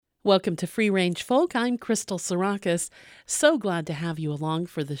Welcome to Free Range Folk. I'm Crystal Sarakas. So glad to have you along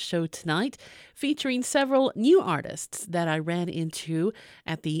for the show tonight, featuring several new artists that I ran into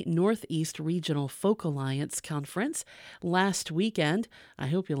at the Northeast Regional Folk Alliance Conference last weekend. I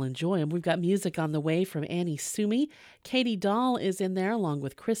hope you'll enjoy them. We've got music on the way from Annie Sumi. Katie Dahl is in there along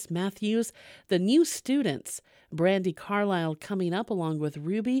with Chris Matthews. The New Students, Brandy Carlisle coming up along with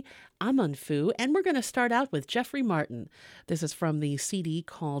Ruby Amanfu, and we're going to start out with Jeffrey Martin. This is from the CD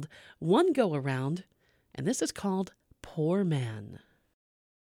called One Go Around, and this is called Poor Man.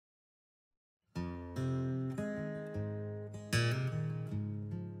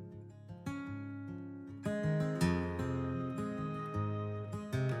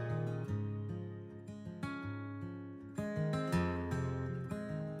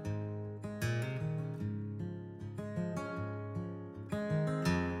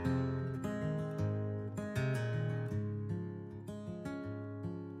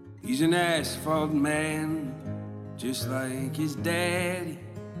 He's an asphalt man, just like his daddy.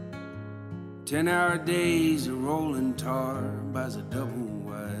 10-hour days of rolling tar, buys a double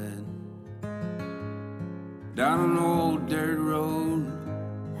wide. Down an old dirt road,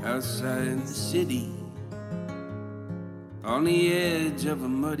 outside the city, on the edge of a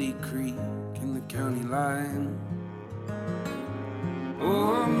muddy creek in the county line.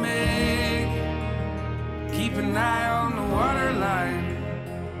 Oh, Meg, keep an eye on the water line.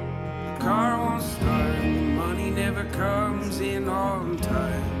 Car won't start, the money never comes in on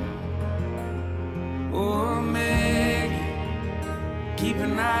time. Oh, Meg, keep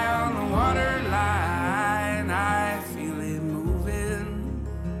an eye on the water line. I feel it moving.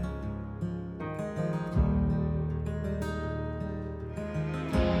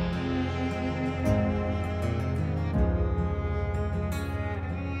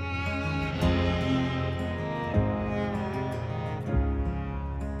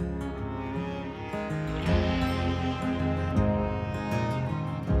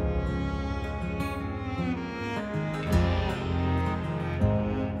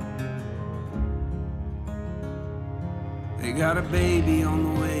 They got a baby on the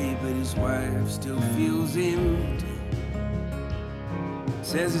way, but his wife still feels empty.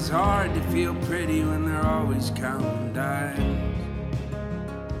 Says it's hard to feel pretty when they're always counting dimes.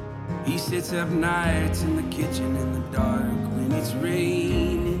 He sits up nights in the kitchen in the dark when it's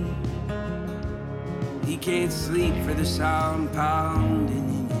raining. He can't sleep for the sound pounding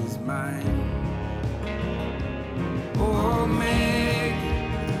in his mind. Oh, Meg,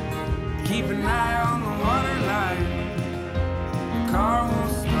 keep an eye on the water line. Car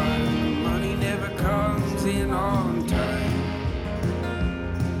won't start, money never comes in on time.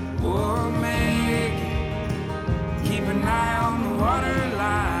 Oh, Meg, keep an eye on the water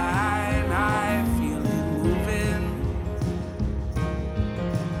line. I feel it moving.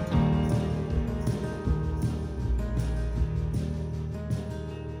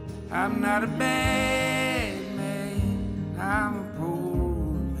 I'm not a bad man, I'm a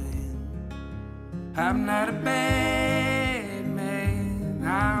poor man. I'm not a bad man,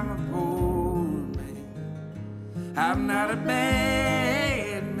 I'm a poor man. I'm not a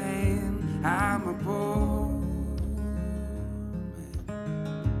bad man, I'm a poor man.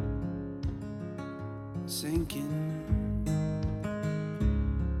 Sinking.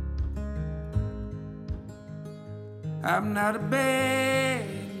 I'm not a bad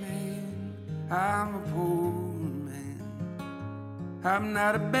man, I'm a poor man. I'm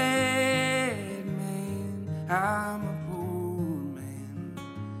not a bad man, I'm a poor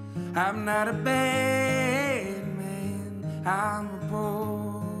man. I'm not a bad man, I'm a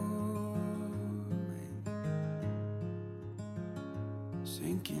poor man.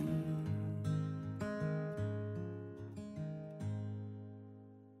 Sinking.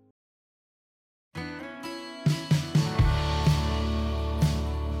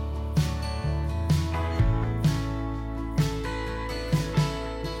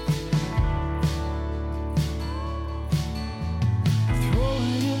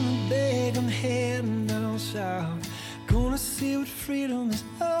 Gonna see what freedom is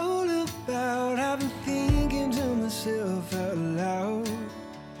all about. I've been thinking to myself out loud,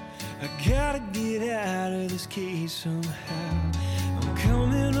 I gotta get out of this cage somehow. I'm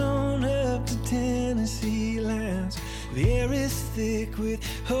coming on up to Tennessee lands. The air is thick with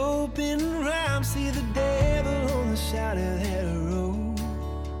hope and rhyme. See the devil on the side of that road.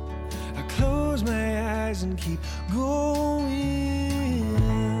 I close my eyes and keep going.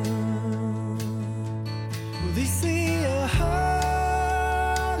 They say a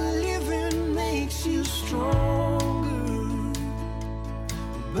hard living makes you stronger,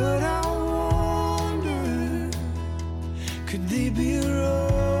 but I wonder, could they be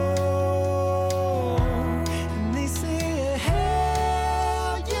wrong?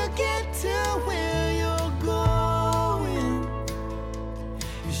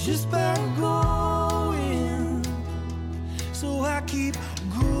 keep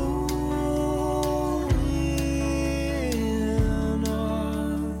going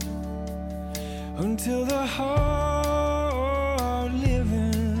on until the hard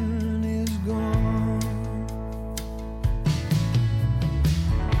living is gone.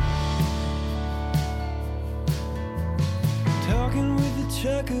 Talking with the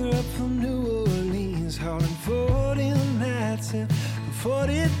trucker up from New Orleans, hauling 40 nights and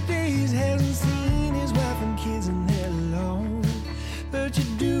 40 days. Hasn't seen his wife and kids in that long, but you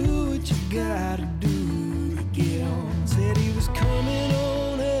do what you gotta do to get on. Said he was coming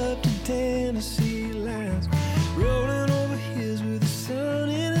on up to Tennessee lines, rolling over hills with the sun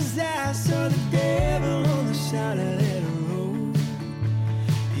in his eyes. Saw the devil on the side of that road.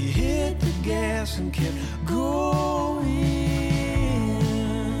 He hit the gas and kept going.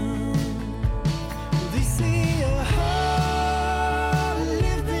 They say a hard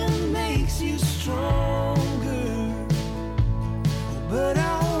living makes you stronger, but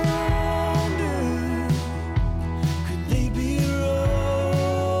I wonder, could they be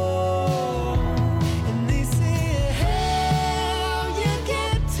wrong? And they say how you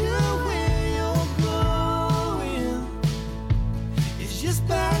get to where you're going is just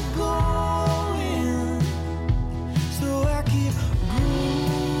by going. So I keep going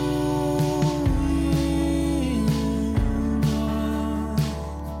on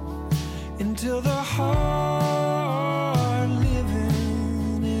until the hard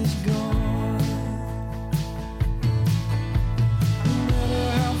living is gone. No matter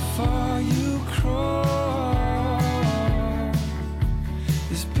how far you crawl,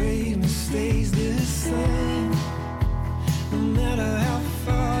 this pavement stays the same. No matter how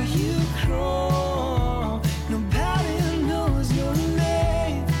far you crawl, nobody knows your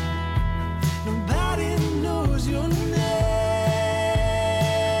name. Nobody knows your name.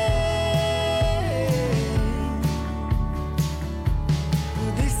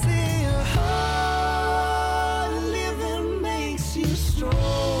 They say a hard living makes you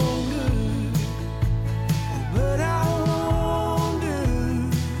stronger, but I wonder,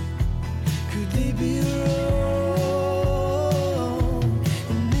 could they be wrong?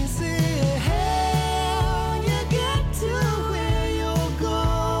 And they say how you get to where you're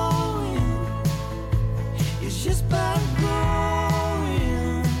going is just by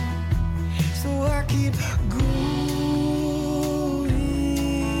going. So I keep going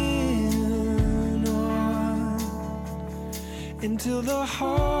on until the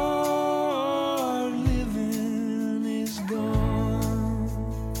hard living is gone.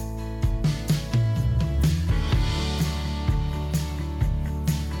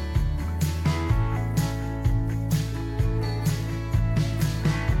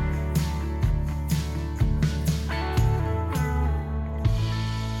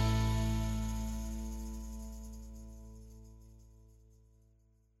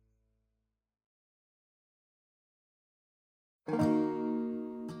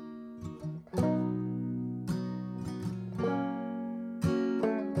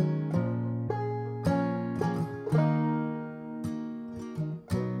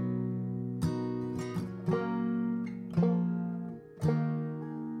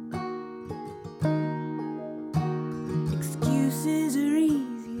 Excuses are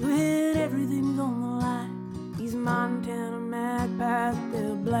easy when everything's on the line. These Montana magpies,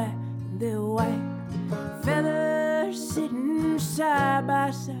 they're black and they're white. Feathers sitting side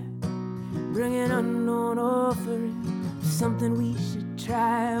by side, bringing unknown offering, something we should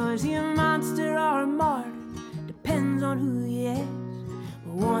try. Was he a monster or a martyr? Depends on who you ask.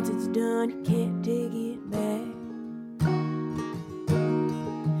 But once it's done, you can't take it back.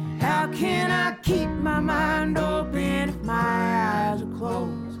 How can I keep my mind open if my eyes are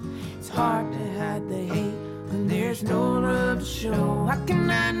closed? It's hard to hide the hate when there's no love to show. How can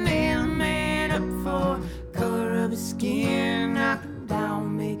I nail a man up for the color of his skin? Knock him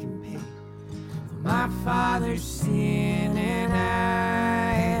down, make him pay for my father's sin. And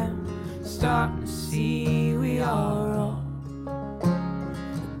I am starting to see we are all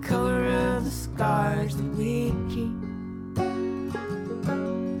the color of the scars that we keep.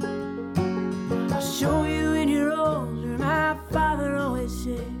 I'll show you when you're older, my father always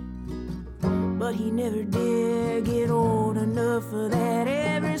said, but he never did get old enough for that.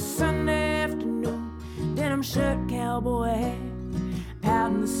 Every Sunday afternoon, denim shirt, cowboy hat,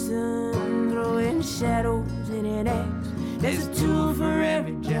 out in the sun, throwing shadows in an axe. There's a tool for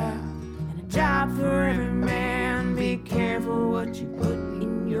every job and a job for every man. Be careful what you put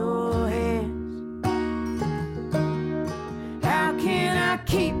in your hands. How can I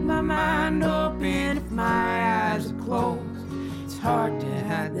keep my mind open if my eyes are closed? It's hard to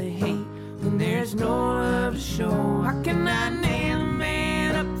hide the hate when there's no love to show. How can I nail a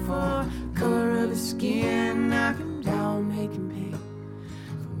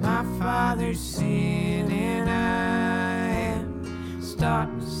father's sin, and I am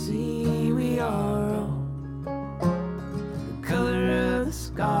starting to see we are all the color of the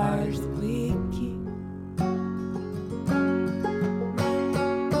scars that we keep.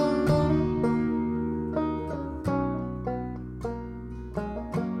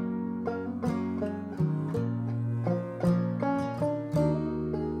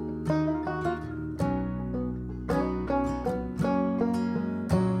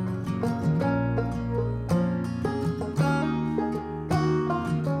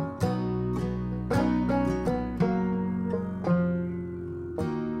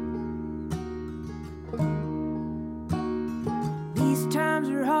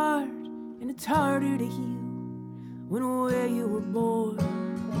 It's harder to heal when where you were born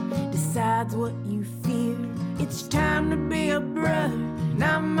decides what you fear. It's time to be a brother,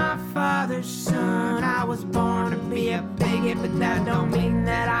 not my father's son. I was born to be a bigot, but that don't mean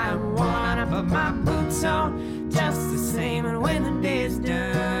that I one. I put my boots on just the same, and when the day is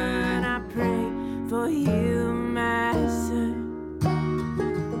done, I pray for you, my son.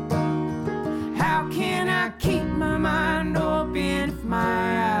 How can I keep my mind open if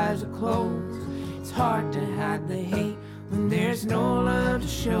my eyes are closed? It's hard to hide the hate when there's no love to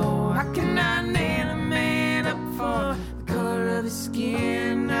show. How can I nail a man up for the color of his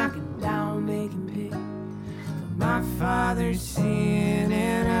skin? Knocking down, making pay for my father's sin,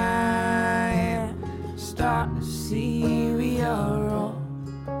 and I am starting to see we are all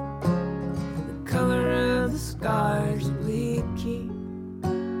the color of the scars that we keep.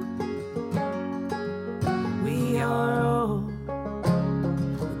 We are all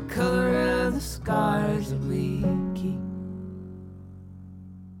the color of the scars that we keep.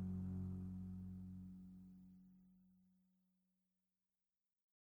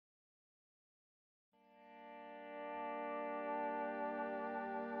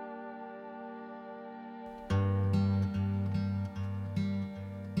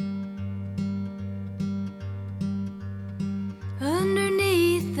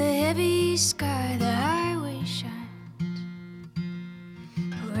 Underneath the heavy sky, the highway shines,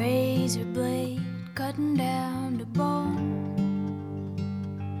 a razor blade cutting down to bone.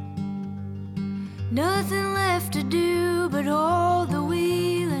 Nothing left to do but hold the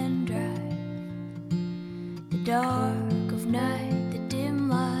wheel and drive. The dark of night, the dim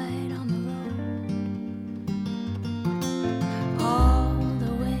light on the road. All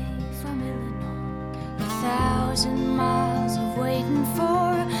the way from Illinois, 1,000 miles of waiting for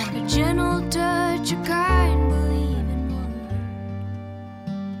a gentle touch, a kind believing word.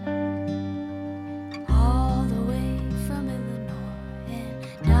 All the way from Illinois, and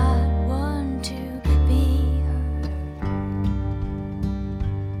not one to be heard.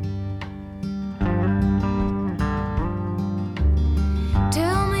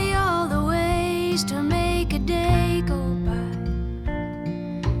 Tell me all the ways to make a day go by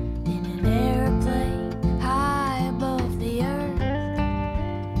in an airplane high above the earth,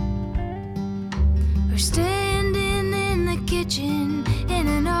 or standing in the kitchen in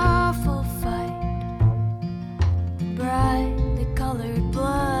an awful fight, the brightly colored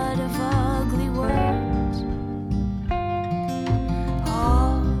blood of ugly words.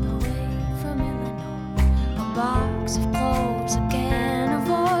 All the way from Illinois, a box of clothes, a can of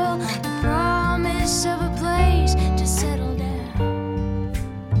oil, the promise of a place to settle down.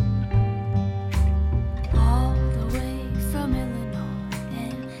 All the way from Illinois,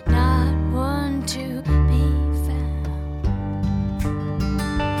 and not one to be found.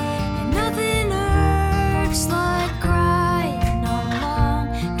 And nothing hurts like crying on a long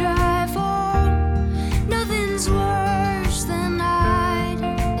drive home. Nothing's worse than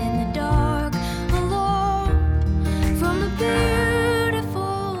hiding in the dark alone from the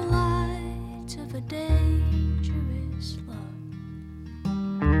beautiful lights of a dangerous love.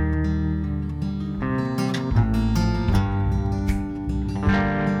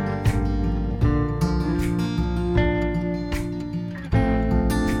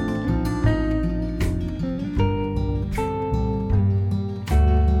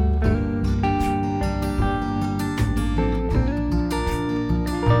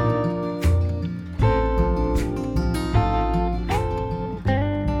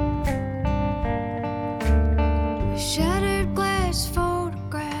 A shattered glass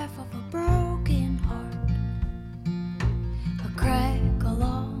photograph of a broken heart, a crack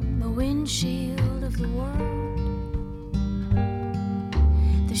along the windshield of the world,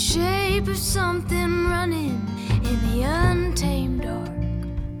 the shape of something running in the untamed dark,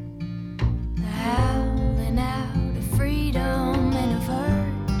 the howling out of freedom and of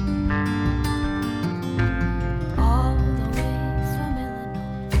hurt. All the way from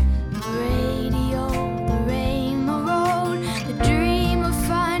Illinois, the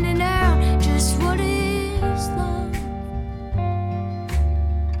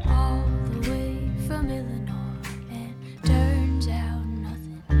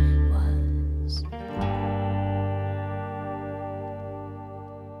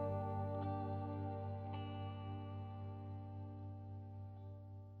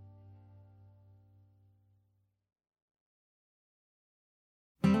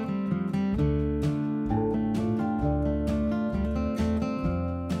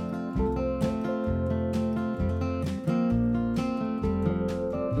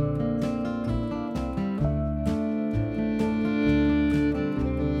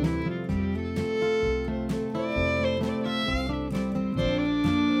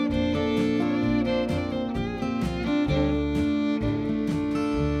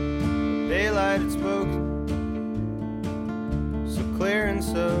night had spoken, so clear and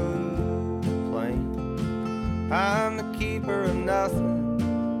so plain. I'm the keeper of nothing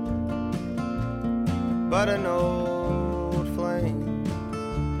but an old flame,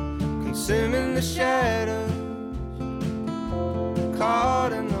 consuming the shadows,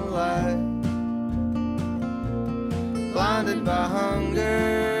 caught in the light, blinded by hunger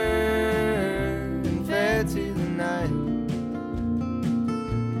and fed to the night.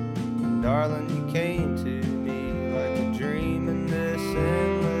 And darling, you came to me like a dream in this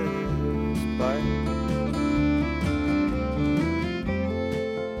endless fight.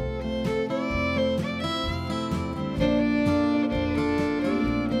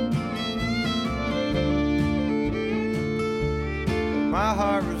 My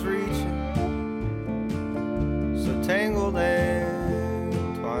heart was reaching, so tangled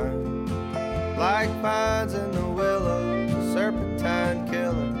and twined, like vines in the willows, a serpentine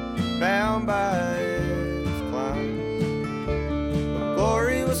killer, bound by its climb. But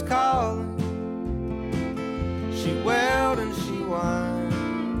glory was calling, she wailed and she whined,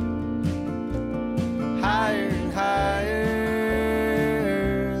 higher and higher,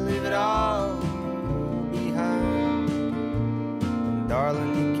 leave it all behind. And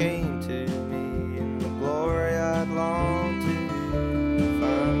darling, you came to me in the glory I'd longed to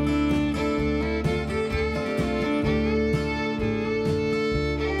find.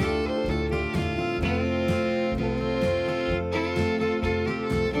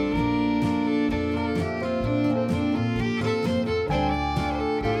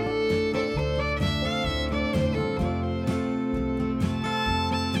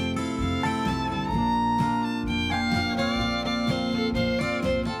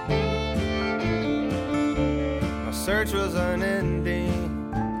 Search was unending,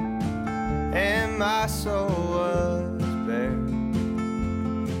 and my soul was bare.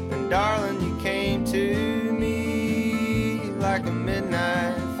 And darling, you came to me like a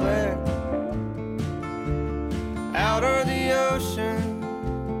midnight flare. Out of the ocean,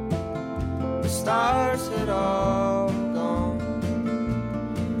 the stars had all gone.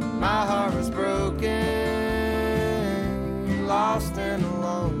 My heart was broken, lost and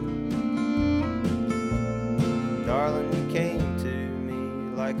alone. Darling, you came to me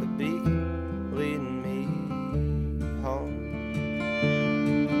like a beacon, leading me home.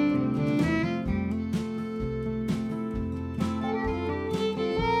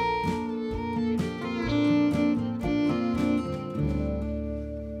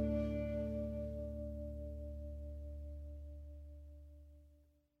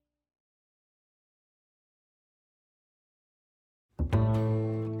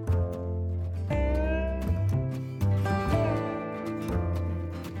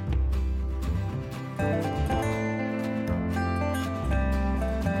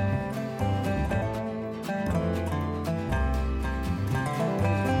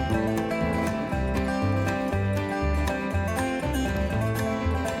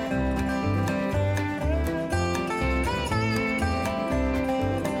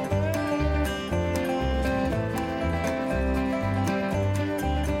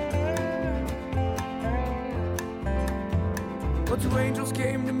 Well, two angels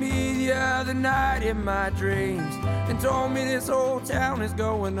came to me the other night in my dreams and told me this whole town is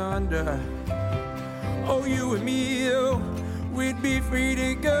going under. Oh, you and me, oh, we'd be free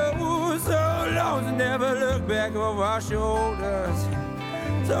to go so long as never look back over our shoulders.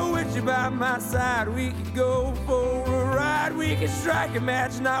 So with you by my side, we could go for a ride. We could strike a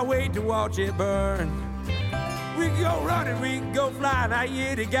match, not wait to watch it burn. We can go running, we can go flying. I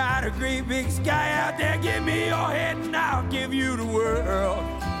hear they got a great big sky out there. Give me your hand and I'll give you the world.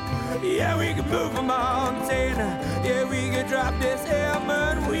 Yeah, we can move a mountain. Yeah, we could drop this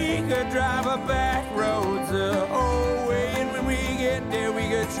helmet. We could drive a back roads the whole way. And when we get there, we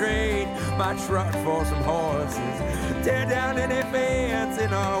could trade my truck for some horses. Tear down any fence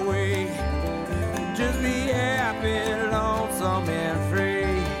in our way. Just be happy, lonesome and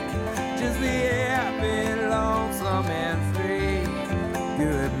free. Just be happy, lonesome and free. You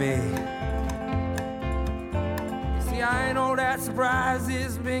and me. See, I know that surprise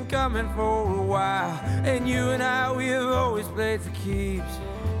has been coming for a while. And you and I, we have always played for keeps.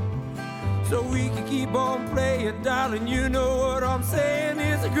 So we can keep on playing, darling, you know what I'm saying.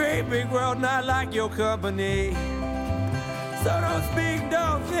 It's a great big world, not like your company. So don't speak,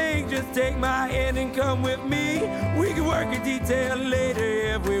 don't think, just take my hand and come with me. We can work a detail later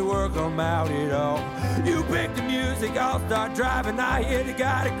if we work them out at all. You pick the music, I'll start driving. I hear they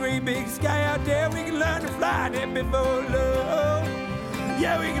got a great big sky out there. We can learn to fly it before love.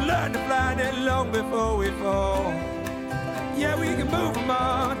 Yeah, we can learn to fly it long before we fall. Yeah, we can move from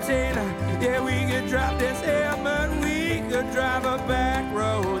Montana. Yeah, we could drop this hammer, we could drive a back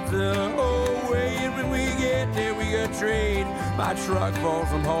roads the whole way. And when we get there, we could trade my truck for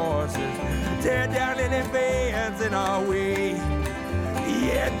some horses. Tear down any fence in our way.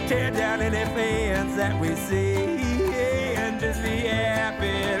 Yeah, tear down any fence that we see. Yeah, and just be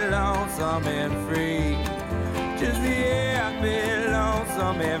happy, lonesome and free. Just be happy,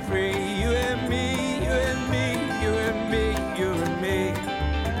 lonesome and free. You and me, you and me, you and me, you and me,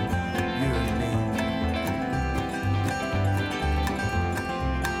 you and me.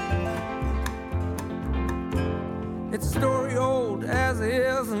 It's a story old as the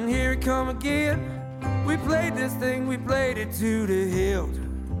hills, and here it come again. We played this thing, we played it to the hilt.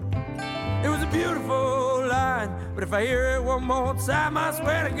 It was a beautiful line, but if I hear it one more time, I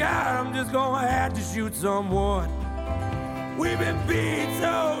swear to God, I'm just gonna have to shoot someone. We've been beat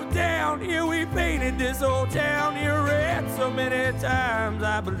so down here, we painted this old town here red so many times,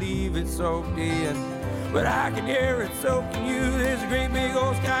 I believe it's soaked in. But I can hear it soaking you. There's a great big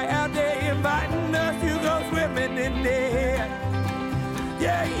old sky out there inviting us to go swimming in there.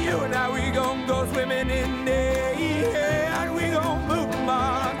 Yeah, you and I, we gon' go swimming in there. Yeah, and we gon' move to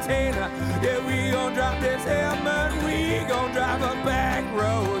Montana. Yeah, we gon' drop this hammer, we gon' drive a back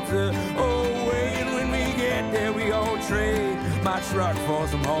roads the whole way. And when we get there, we gon' trade my truck for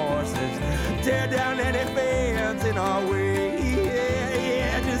some horses. Tear down any fence in our way. Yeah,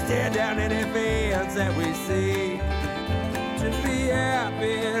 yeah, just tear down any fence that we see. Just be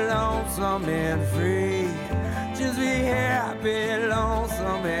happy, lonesome and free. Just be happy,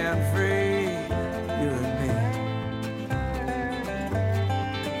 lonesome and free. You and me.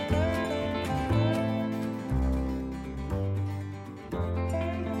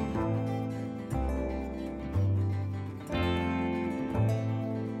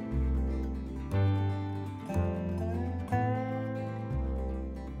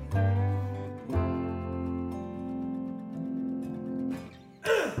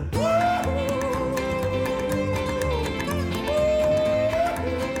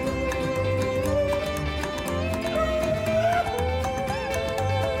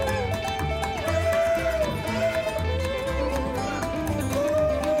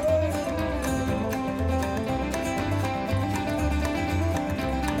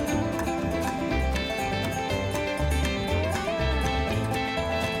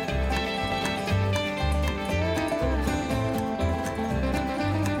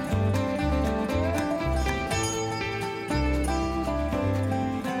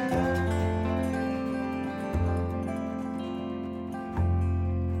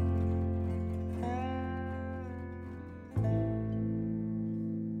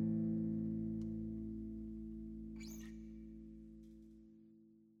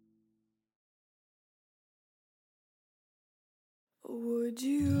 Would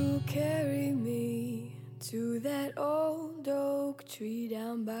you carry me to that old oak tree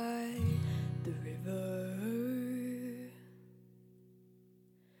down by the river,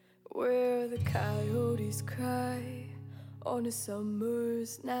 where the coyotes cry on a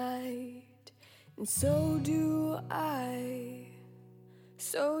summer's night? And so do I,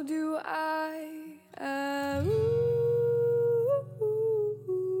 so do I. Ooh.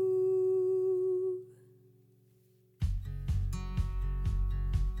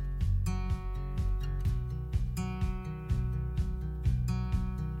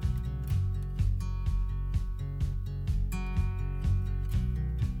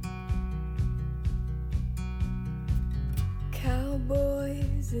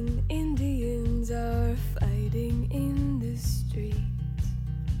 Cowboys and Indians are fighting in the streets.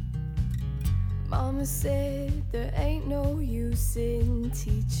 Mama said there ain't no use in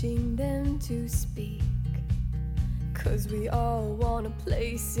teaching them to speak, 'cause we all want a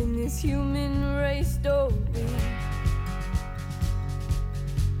place in this human race, don't we?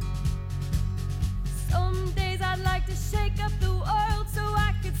 Some days I'd like to shake up the world so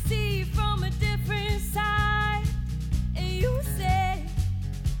I could see from a different side. And you said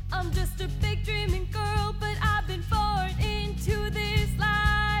I'm just a big dreaming girl, but I've been born into this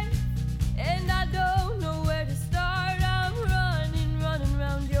life, and I don't know where to start. I'm running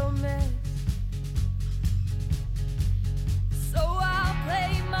round your mess. So I'll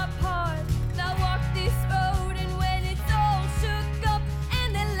play my part, and I'll walk this road, and when it's all shook up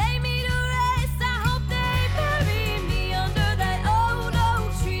and they lay me to rest, I hope they bury me under that old oak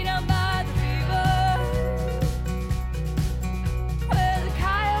tree down by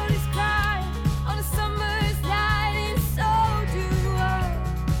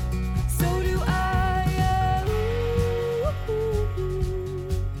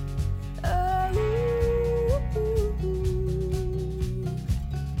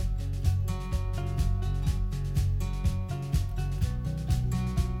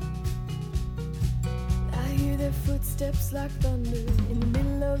footsteps like thunder. In the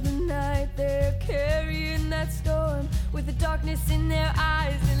middle of the night, they're carrying that storm with the darkness in their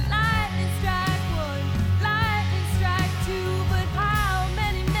eyes. And lightning strike one, lightning strike two. But how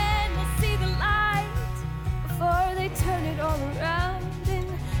many men will see the light before they turn it all around and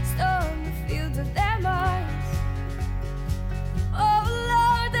storm the fields of their minds? Oh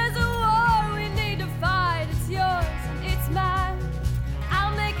Lord, there's a war we need to fight. It's yours and it's mine.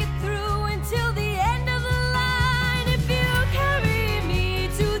 I'll make it through until the end of the line. If you carry me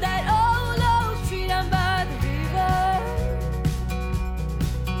to that old oak tree down by the river,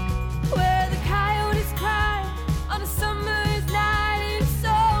 where the coyotes cry on a summer's night, and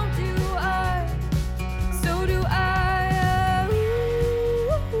so do I, so do I.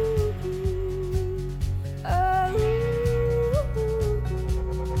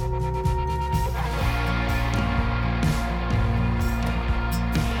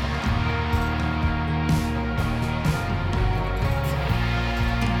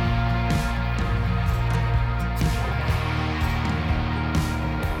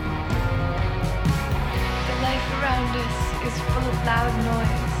 Around us is full of loud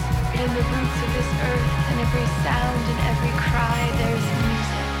noise, but in the roots of this earth, in every sound and every cry, there's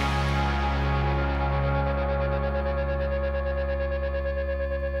music.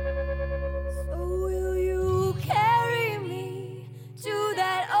 So will you carry me to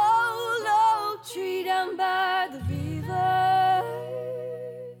that old oak tree down by the river,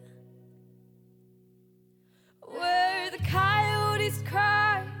 where the coyotes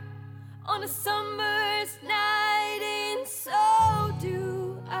cry on a summer's night, and so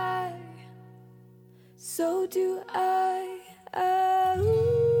do I, so do I.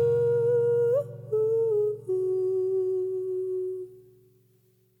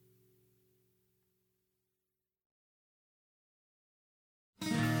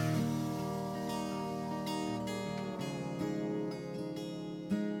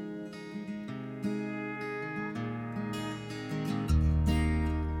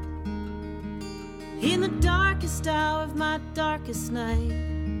 In the darkest hour of my darkest night,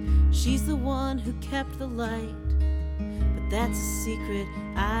 she's the one who kept the light. But that's a secret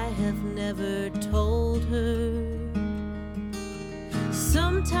I have never told her.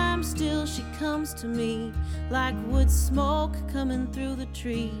 Sometimes still she comes to me like wood smoke coming through the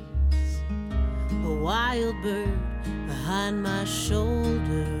trees, a wild bird behind my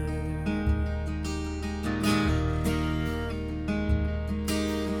shoulder.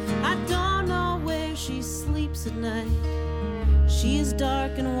 I don't know where she sleeps at night. She is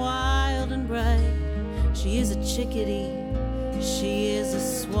dark and wild and bright. She is a chickadee, she is a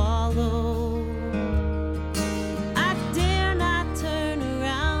swallow. I dare not turn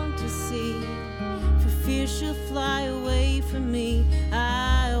around to see, for fear she'll fly away from me.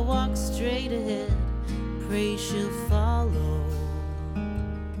 I walk straight ahead, pray she'll follow.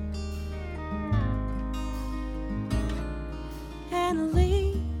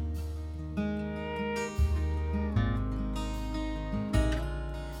 Annalie,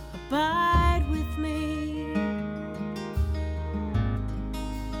 abide with me.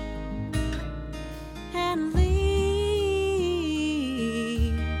 Annalie,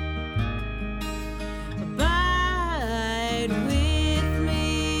 abide with me.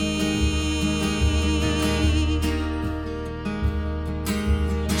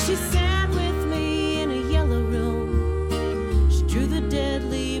 She sat with me in a yellow room. She drew the dead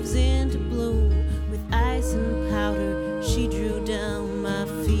leaves into bloom. With ice and powder, she drew down my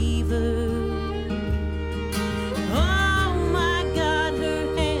fever. Oh my God,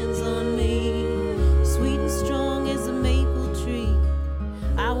 her hands on me, sweet and strong as a maple tree.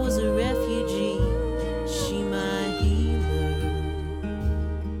 I was a refugee, she my healer.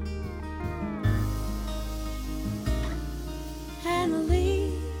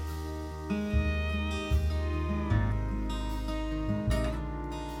 Annalie,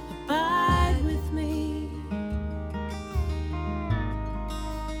 abide with me.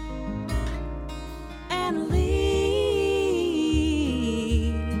 Annalie,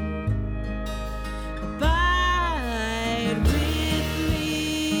 abide with me.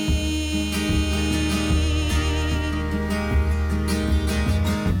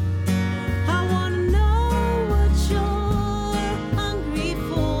 I wanna know what you're hungry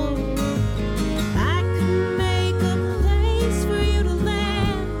for. I could make a place for you to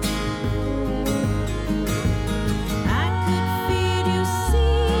land. I could feed you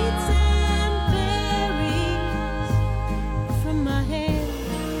seeds and berries from my hand.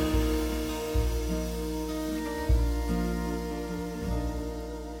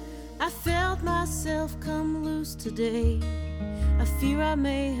 I felt myself come loose today. I fear I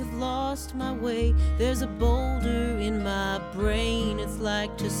may have lost my way. There's a boulder in my brain, it's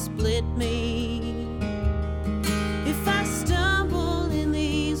like to split me. If I stumble in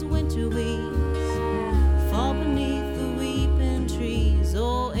these winter weeks, fall beneath the weeping trees,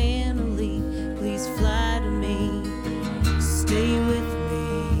 oh Annalie, please fly to me, stay with me.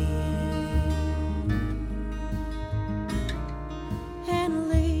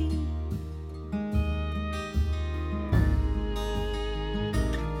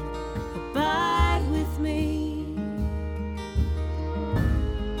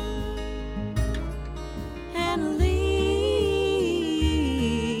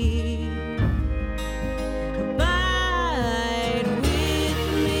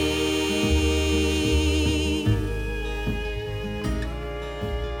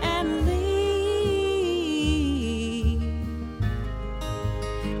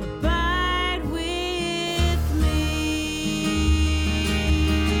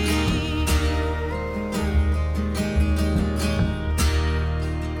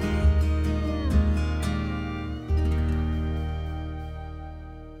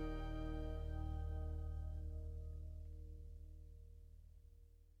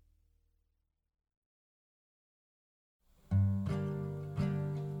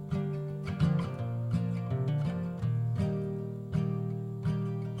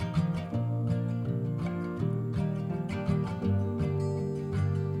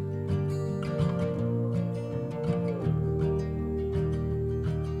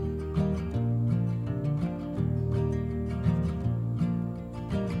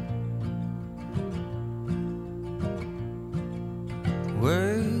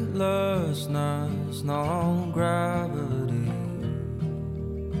 Weightlessness, no gravity.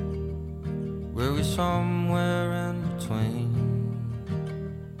 Were we somewhere in between?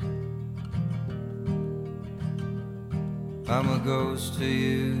 I'm a ghost to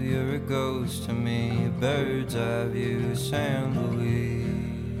you, you're a ghost to me. A bird's eye view, San Luis.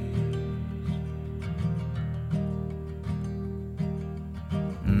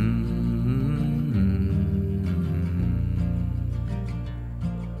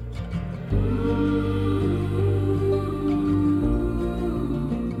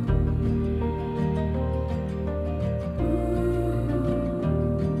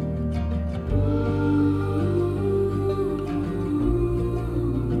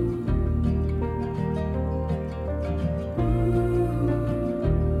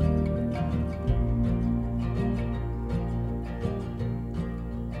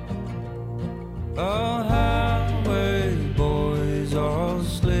 Oh, highway boys all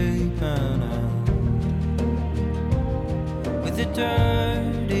sleeping out with their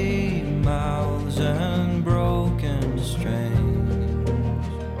dirty mouths and broken strings.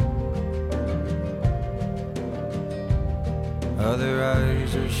 Other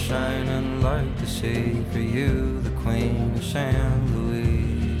eyes are shining like the sea for you, the queen of San Luis.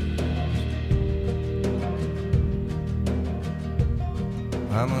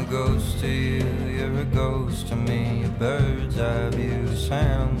 I'm a ghost to you, you're a ghost to me. A bird's eye view,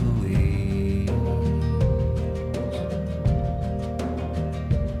 San Luis.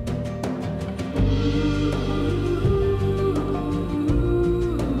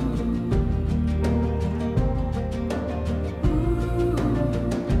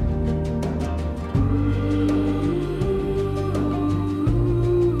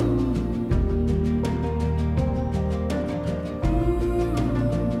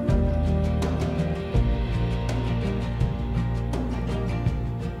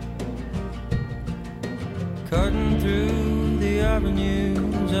 Cutting through the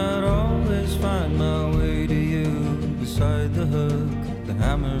avenues, I'd always find my way to you. Beside the hook, the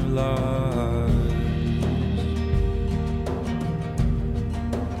hammer lies.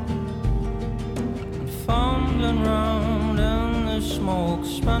 And fumbling round in the smoke,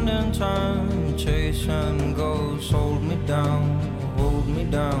 spending time chasing ghosts. Hold me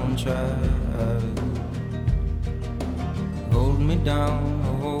down, child. Hold me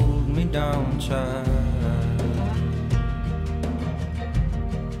down, child.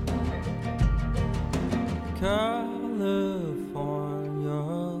 California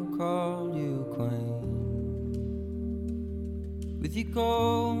called you queen, with your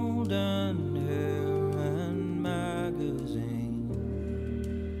golden hair and magazine.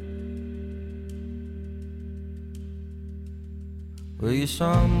 Were you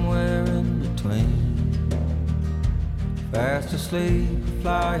somewhere in between, fast asleep,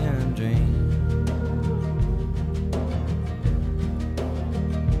 flying dream?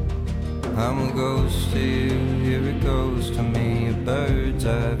 I'm a ghost to you, you're a ghost to me. A bird's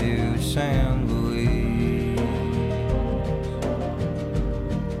eye view, San Luis.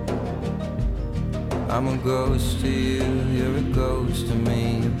 I'm a ghost to you, you're a ghost to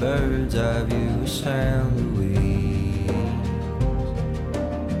me, a bird's eye view of San Luis.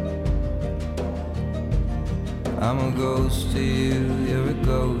 I'm a ghost to you, you're a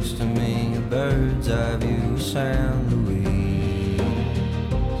ghost to me, a bird's eye view of San Luis.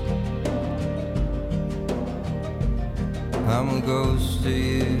 I'm a ghost to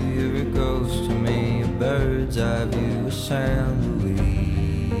you, you're a ghost to me, a bird's eye view of San Luis.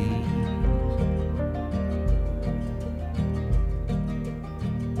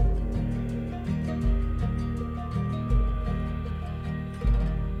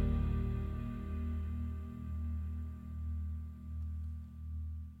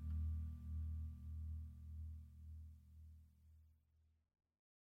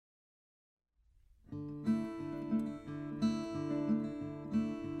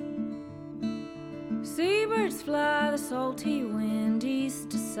 Seabirds fly the salty wind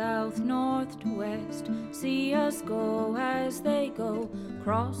east to south, north to west. See us go as they go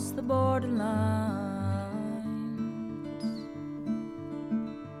across the borderlines.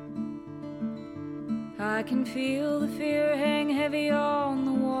 I can feel the fear hang heavy on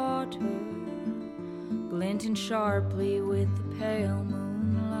the water, glinting sharply with the pale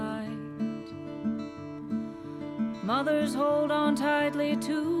moonlight. Mothers, hold on tightly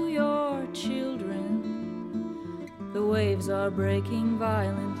to your children. The waves are breaking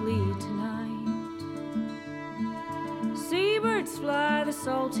violently tonight. Seabirds fly the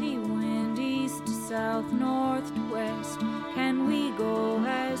salty wind east to south, north to west. Can we go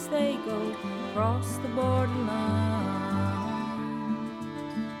as they go across the borderline?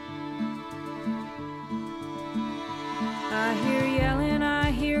 I hear yelling, I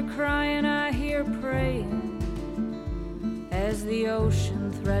hear crying, I hear praying as the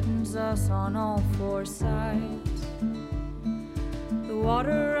ocean threatens us on all four sides. The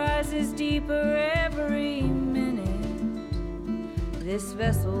water rises deeper every minute. This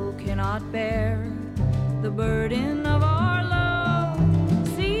vessel cannot bear the burden of our load.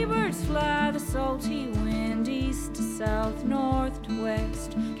 Seabirds fly the salty wind east to south, north to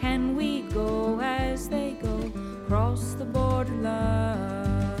west. Can we go as they go across the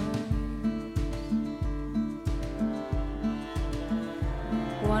borderline?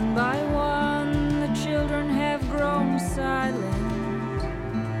 One by one, the children have grown silent.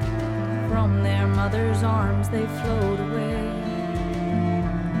 From their mother's arms they float away.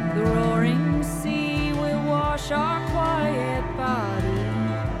 The roaring sea will wash our quiet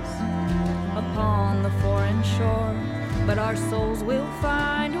bodies upon the foreign shore, but our souls will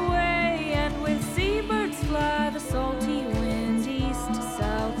find a way. And with seabirds fly the salty wind east to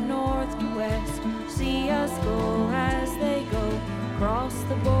south, north to west. See us go as they go across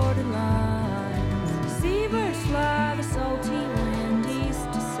the borderlines. Seabirds fly the salty wind east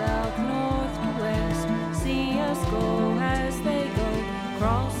to south, north to west. See us go as they go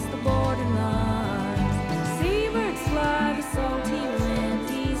across the borderlines. Seabirds fly the salty wind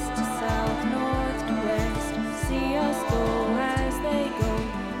east to south, north to west. See us go as they go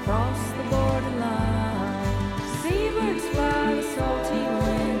across the borderline. Seabirds fly the salty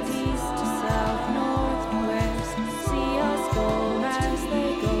wind east to south, north to west. See us go as they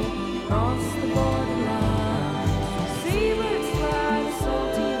go across the borderline. Seabirds fly the salty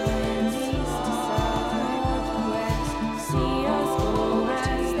wind east to south, north to west. See us go as they go across the borderline. Seabirds fly the salty wind east to south, north to west. See us go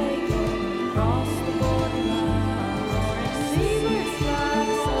as they go across the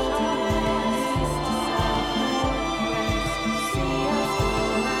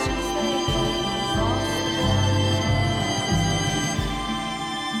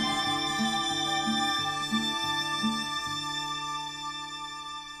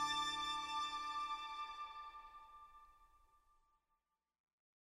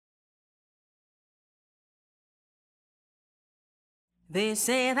They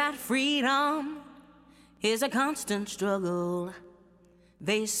say that freedom is a constant struggle.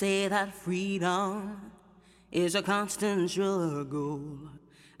 They say that freedom is a constant struggle.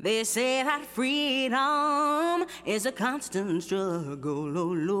 They say that freedom is a constant struggle.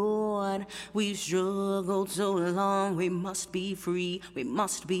 Oh Lord, we've struggled so long. We must be free. We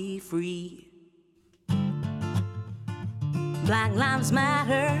must be free. Black lives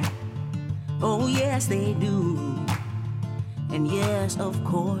matter. Oh yes, they do. And yes, of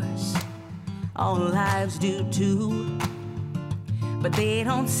course, all lives do too. But they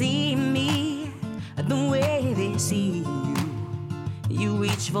don't see me the way they see you. You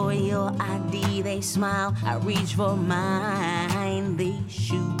reach for your ID, they smile. I reach for mine, they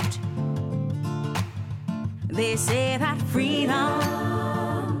shoot. They say that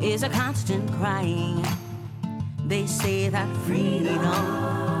freedom is a constant crying. They say that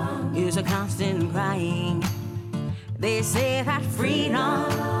freedom is a constant crying. They say that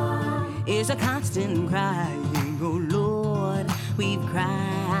freedom is a constant crying. Oh Lord, we've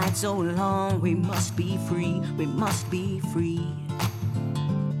cried so long. We must be free, we must be free.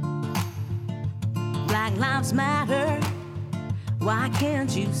 Black lives matter, why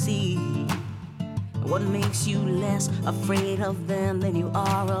can't you see? What makes you less afraid of them than you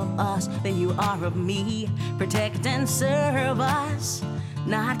are of us, than you are of me? Protect and serve us,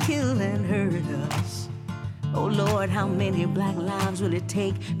 not kill and hurt us. Oh Lord, how many black lives will it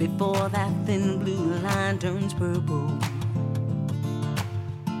take before that thin blue line turns purple?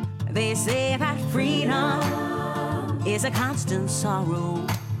 They say that freedom is a constant sorrow.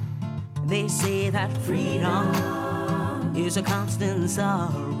 They say that freedom is a constant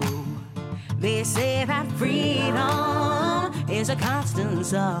sorrow. They say that freedom is a constant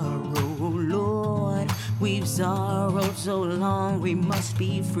sorrow. Oh Lord, we've sorrowed so long. We must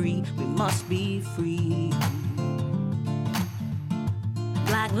be free, we must be free.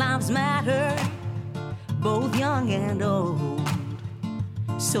 Black lives matter, both young and old.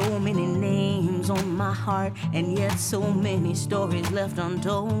 So many names on my heart, and yet so many stories left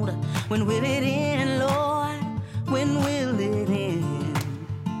untold. When will it end, Lord? When will it end?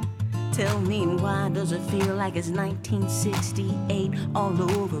 Tell me, why does it feel like it's 1968 all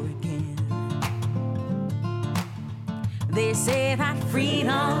over again? They say that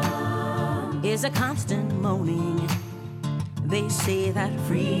freedom is a constant moaning. They say that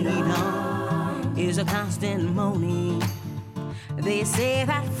freedom is a constant moaning. They say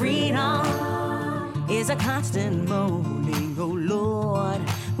that freedom is a constant moaning. Oh Lord,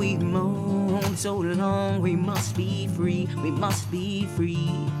 we've moaned so long. We must be free, we must be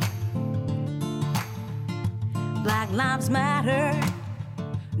free. Black lives matter,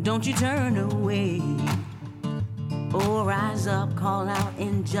 don't you turn away. Oh, rise up, call out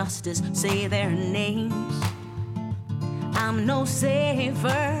injustice, say their names. I'm no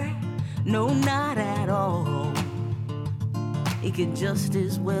safer, no, not at all. It could just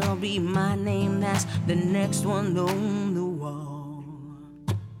as well be my name that's the next one on the wall.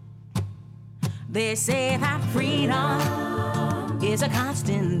 They say that freedom is a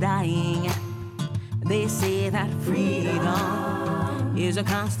constant dying. They say that freedom is a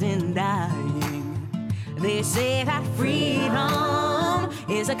constant dying. They say that freedom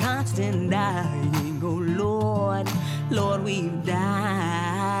is a constant dying. Oh Lord, Lord, we've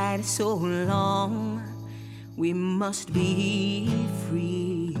died so long. We must be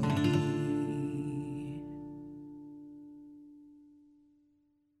free.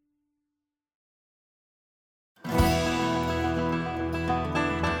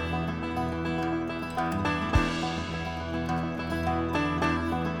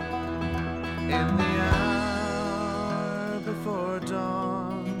 In the hour before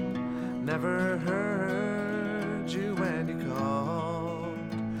dawn, never heard you when you called.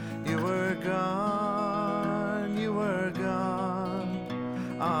 You were gone,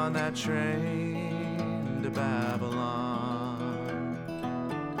 on that train to Babylon.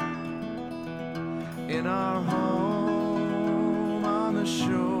 In our home on the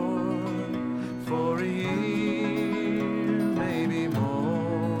shore for a year, maybe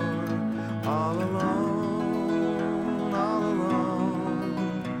more, all alone,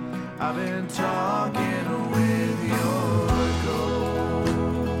 I've been talking with your ghost.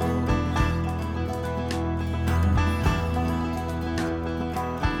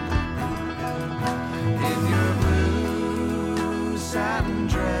 In your blue satin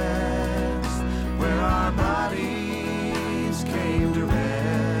dress, where our bodies came to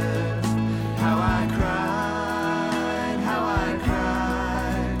rest, how I cried,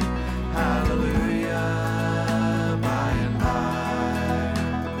 hallelujah, by and by.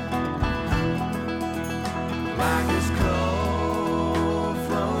 Black as coal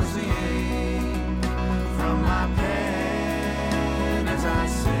flows the ink from my pen as I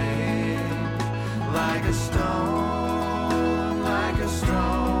sing, like a stone,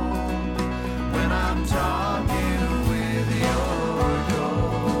 when I'm talking with your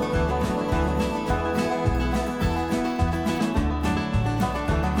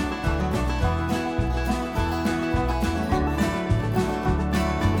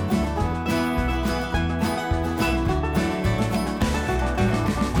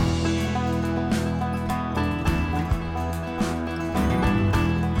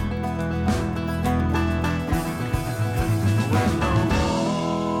When no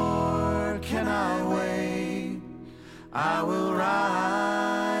more can I wait, I will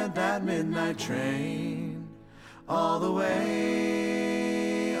ride that midnight train all the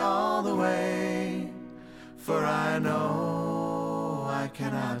way, for I know I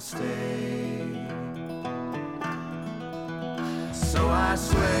cannot stay. So I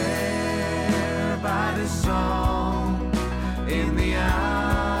swear by this song in the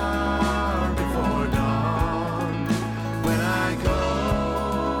hour before dawn, when I go,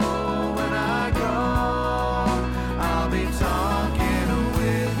 I'll be talking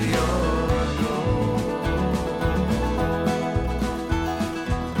with your ghost.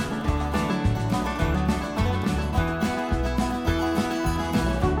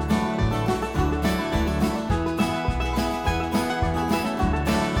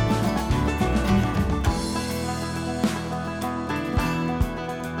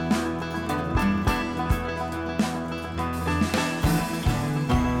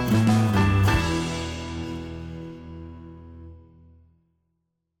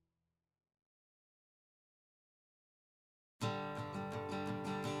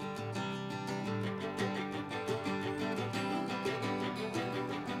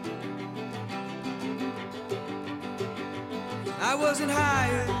 I wasn't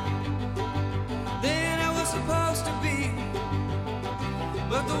higher than I was supposed to be,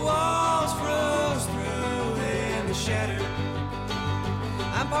 but the walls froze through and they shattered.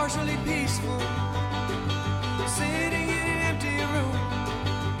 I'm partially peaceful, sitting in an empty room,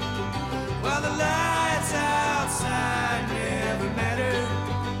 while the lights outside never matter.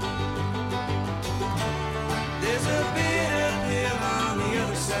 There's a bit of hill on the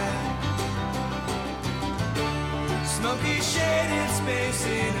other side, smoky shaded space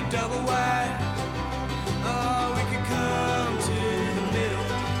in a double wide. Oh, we could come to the middle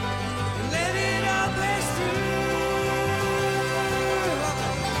and let it all pass through.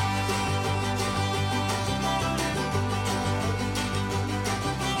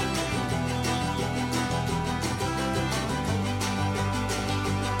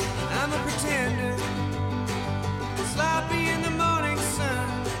 I'm a pretender, sloppy in the morning sun.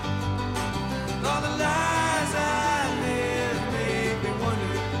 All the lies I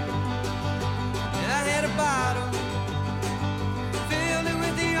bottle, filled it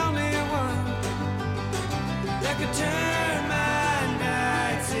with the only one that could turn my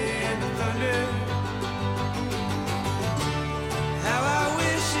nights into thunder. How I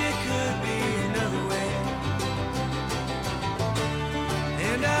wish it could be another way,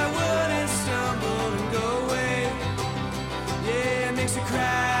 and I wouldn't stumble and go away. Yeah, it makes me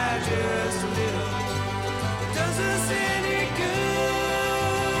cry just a little, does us any good.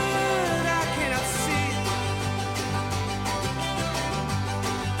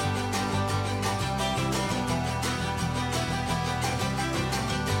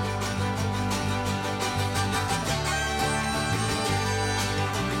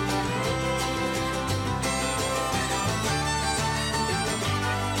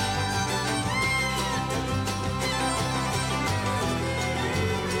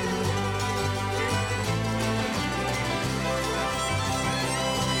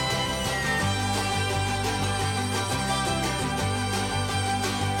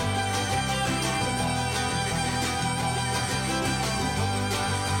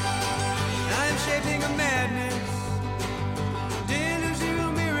 Shaping a madness,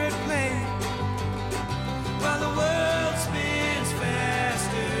 delusional mirrored plane, while the world spins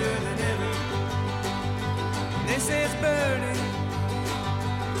faster than ever. They say it's burning,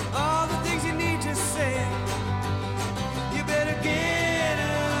 all the things you need to say. You better get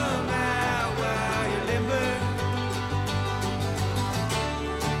them out while you're limber.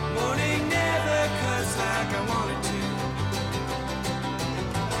 Morning never cuts like I wanted to.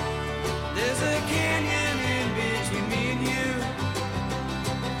 There's a canyon in between me and you,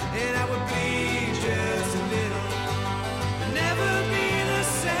 and I would bleed just a little, never be the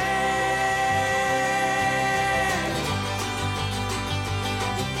same.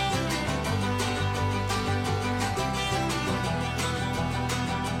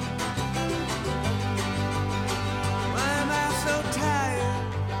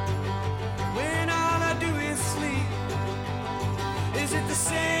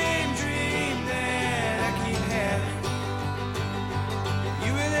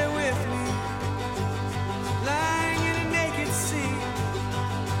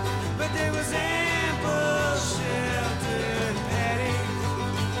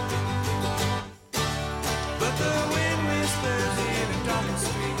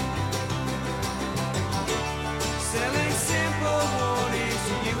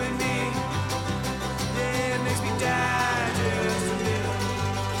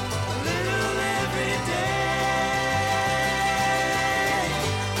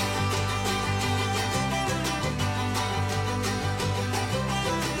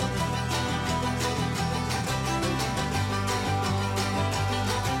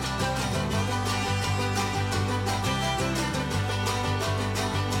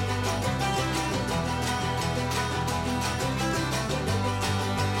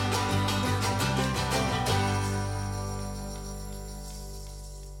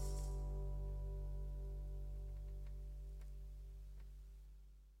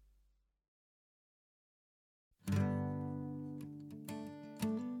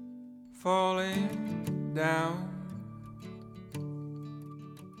 falling down.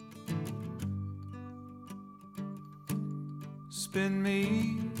 Spin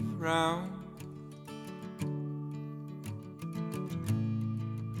me round.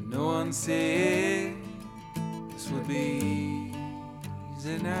 No one said this would be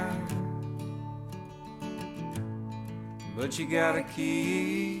easy now, but you gotta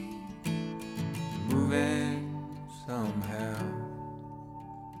keep moving somehow.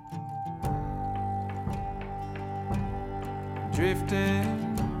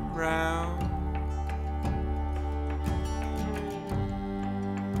 Drifting round,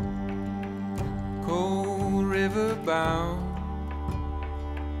 cold river bound.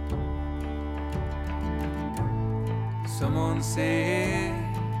 Someone said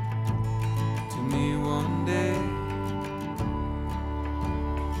to me one day,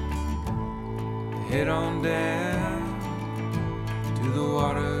 head on down to the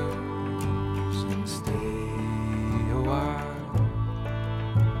waters and stay a while.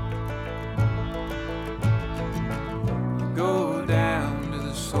 You go down to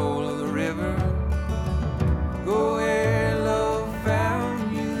the soul of the river, go where love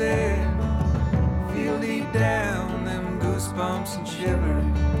found you there. Feel deep down them goosebumps and shivers.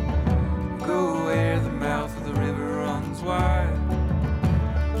 Go where the mouth of the river runs wide.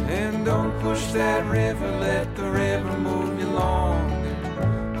 And don't push that river, let the river move you along.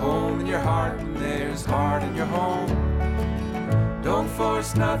 There's home in your heart and there's heart in your home. Don't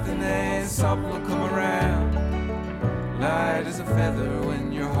force nothing and something will come around. Light as a feather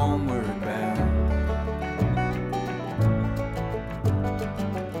when you're homeward bound.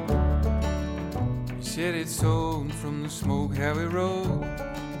 You said it's sold from the smoke how we rode.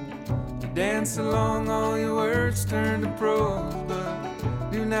 You dance along, all your words turn to prose,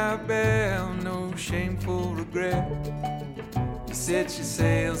 but do not bear no shameful regret. You set your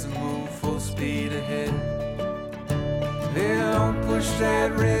sails and move full speed ahead. Well, don't push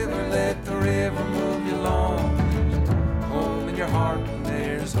that river, let the river move you along. There's home in your heart and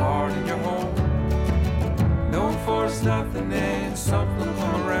there's heart in your home. Don't force nothing and something will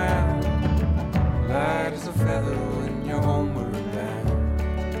come around. Light as a feather when you're homeward bound.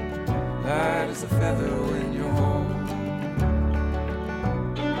 Light as a feather when you're home.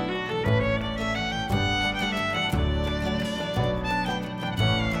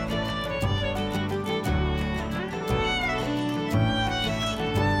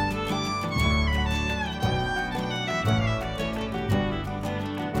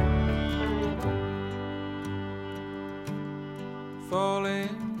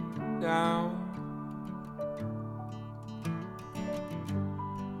 Falling down,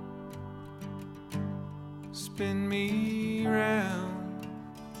 spin me round.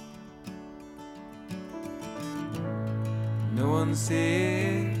 No one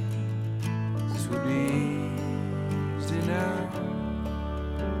said this would be easy now,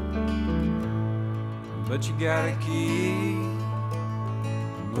 but you gotta keep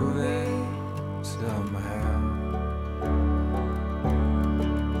moving somehow.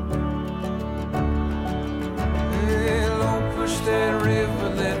 Push that river,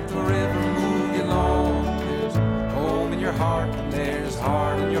 let the river move you along. There's home in your heart and there's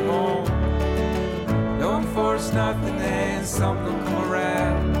heart in your home. Don't force nothing and something will come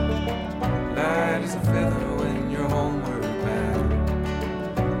around. Light as a feather when you're homeward bound.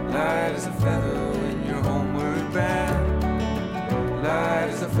 Light as a feather when you're homeward bound. Light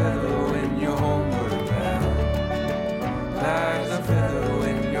as a feather when you're homeward bound. Light as a feather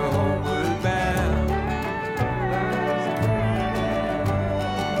when you're homeward bound.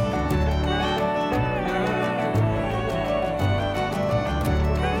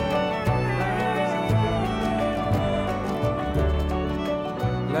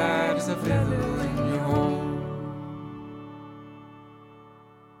 Light as a feather when you're home.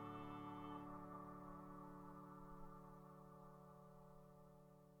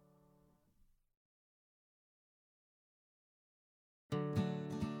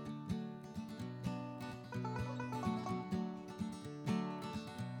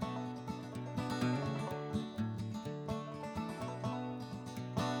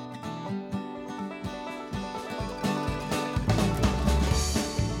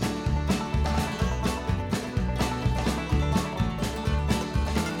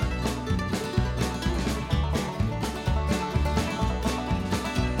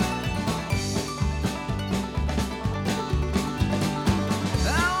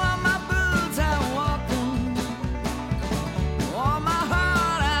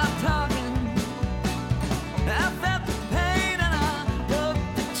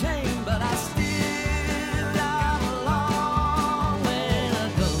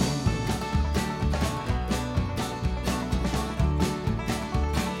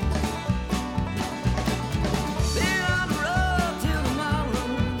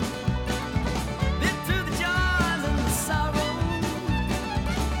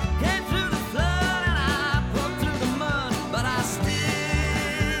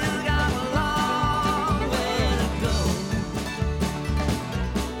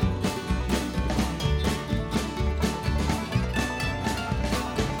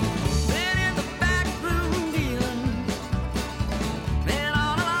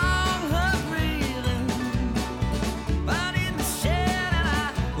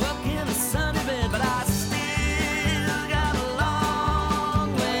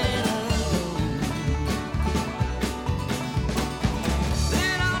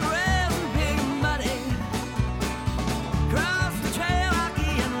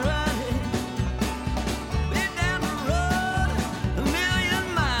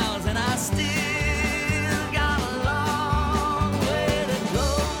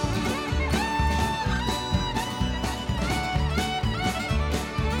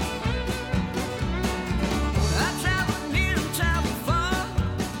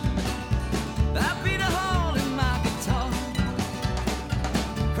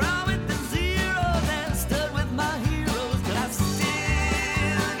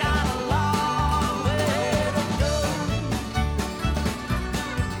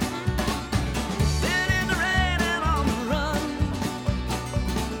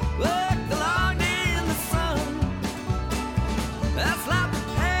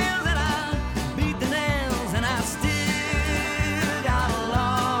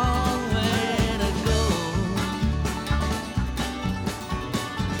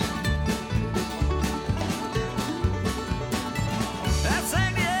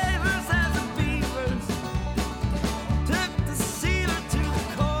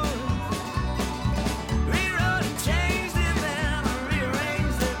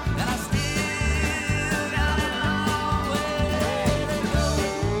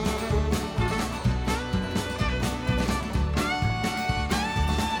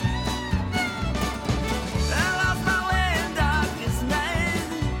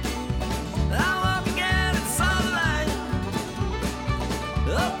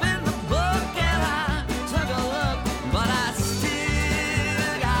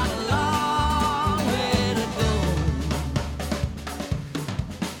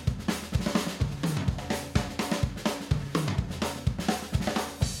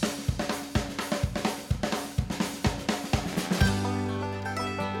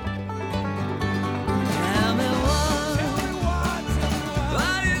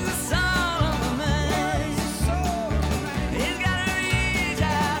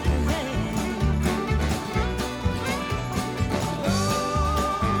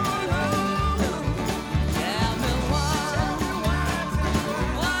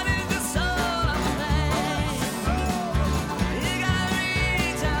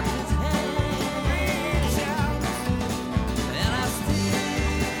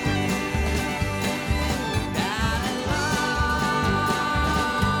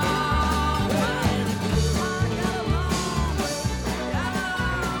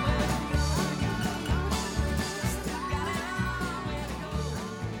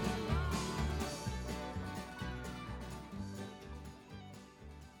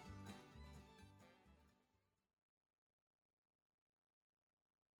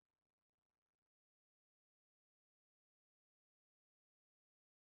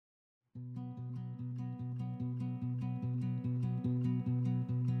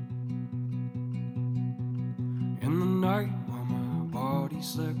 she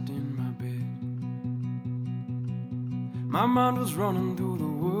slept in my bed. My mind was running through the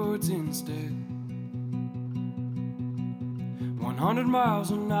woods instead. 100 miles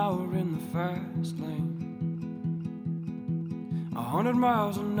an hour in the fast lane, 100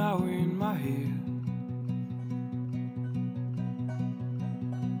 miles an hour in my head.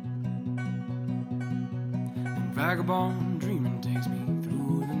 And vagabond dreaming takes me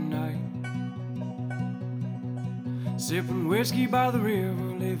through the night, sipping whiskey by the river,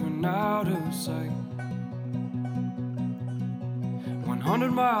 living out of sight.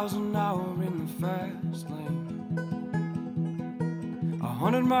 100 miles an hour in the fast lane,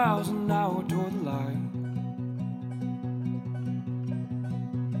 100 miles an hour toward the light.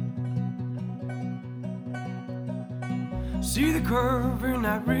 See the curve in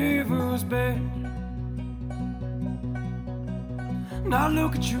that river's bed, and I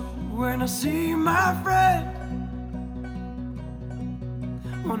look at you when I see my friend.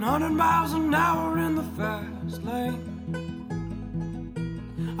 100 miles an hour in the fast lane,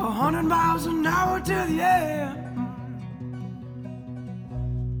 100 miles an hour to the end.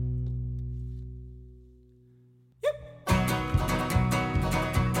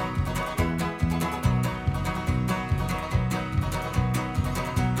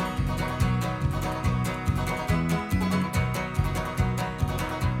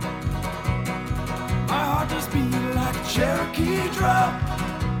 Cherokee drum,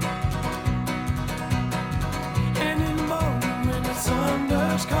 and in the morning when the sun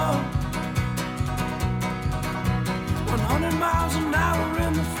does come, 100 miles an hour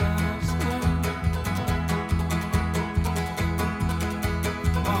in the fast lane,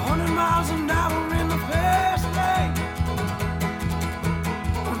 100 miles an hour in the fast lane,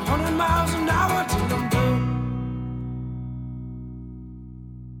 100 miles an hour till I'm done.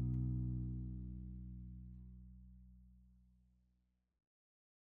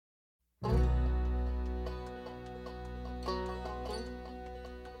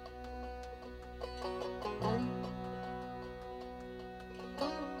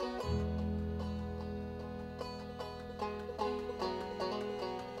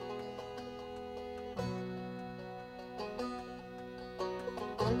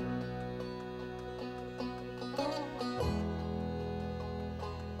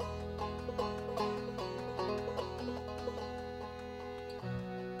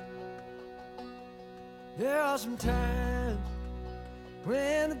 There are some times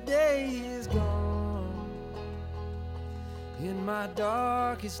when the day is gone, in my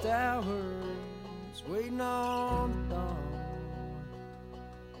darkest hours, waiting on the dawn,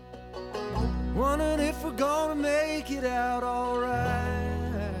 wondering if we're gonna make it out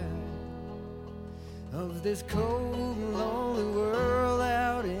alright, of this cold and lonely world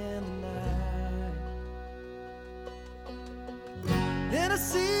out in the night. Then I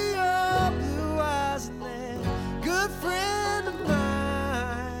see your blue eyes and that good friend of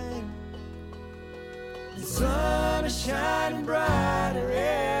mine. The sun is shining brighter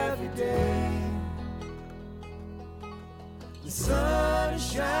every day. The sun is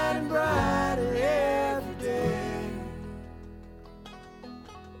shining brighter every day.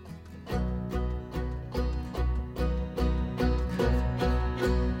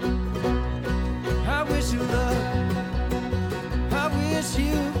 I wish you luck, I wish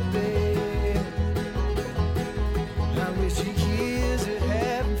you babe, I wish you years of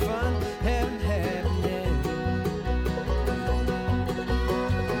having fun, haven't happened yet.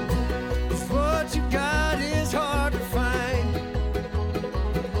 If what you got is hard to find,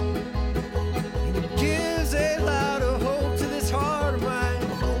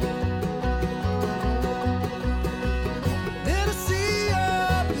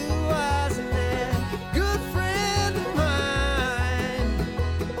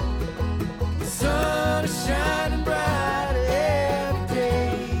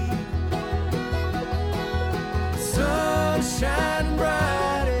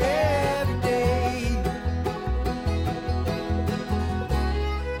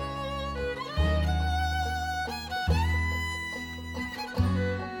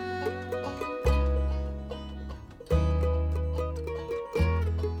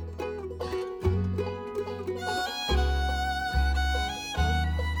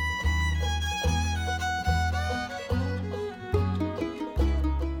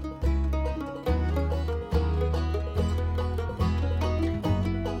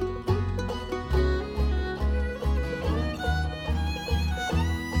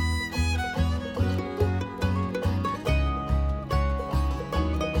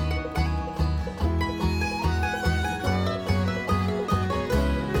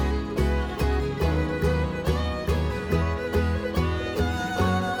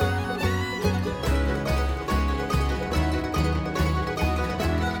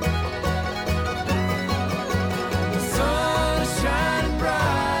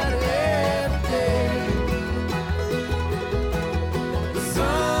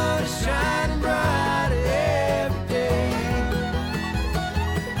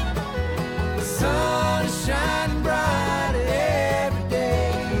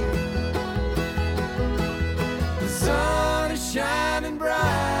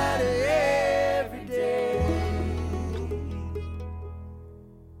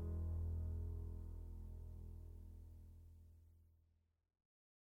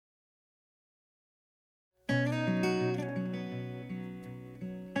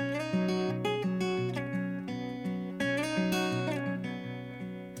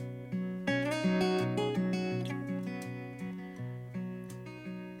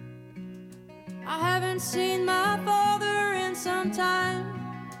 I haven't seen my father in some time,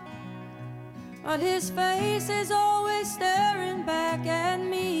 but his face is always staring back at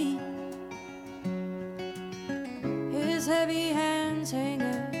me. His heavy hands hang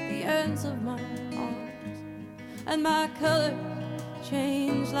at the ends of my arms, and my colors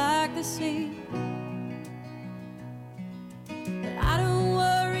change like the sea. But I don't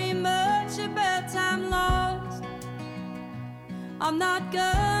worry much about time lost. I'm not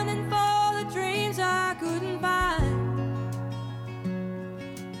gunning for the dreams I couldn't find.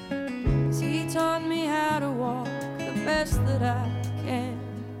 'Cause he taught me how to walk the best that I can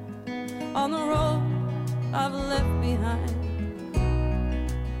on the road I've left behind.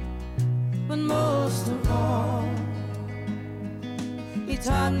 But most of all, he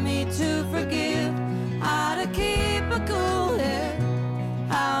taught me to forgive, how to keep a cool head,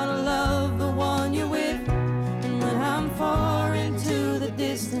 how to love the one you're with. And when I'm far into the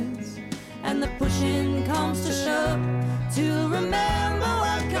distance and the pushing comes to shove, to remember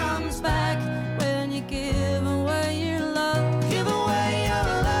what comes back when you give away your love. Give away your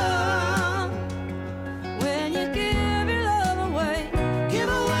love. When you give your love away, give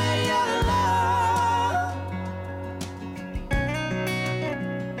away your love.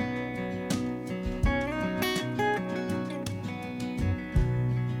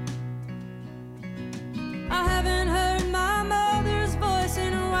 I haven't heard my mother's voice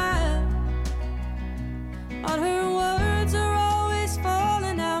in a while, but her words are always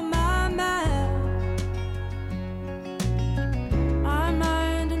falling out my mouth. My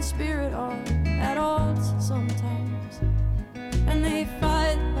mind and spirit are at odds sometimes, and they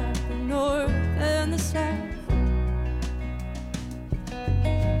fight like the north and the south.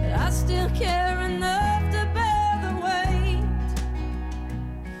 But I still care enough to bear the weight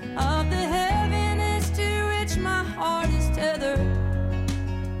of the heaviness to which my heart is tethered.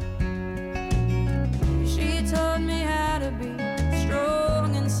 She taught me how to be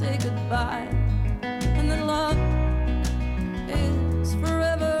strong and say goodbye, and that love is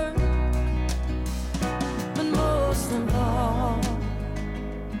forever. But most of all,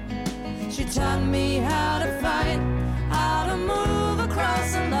 she taught me how to fight, how to move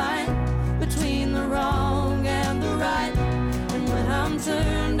across the line between the wrong and the right. And when I'm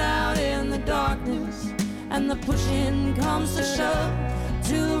turned out in the darkness and the pushing comes to shove,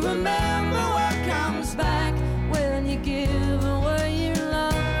 to remember what comes back when you give away your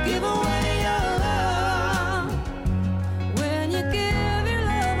love. Give away your love. When you give your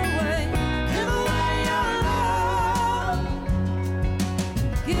love away, give away your love.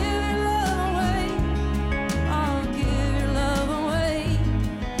 Give your love away. Oh, give your love away.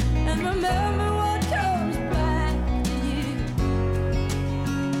 And remember what comes back to you.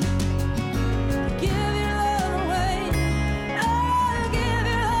 Give your love away. Oh, give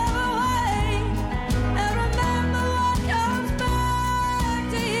your love away. And remember what comes back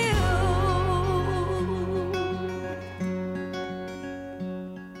to you.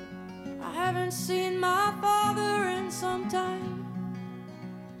 I haven't seen my father in some time,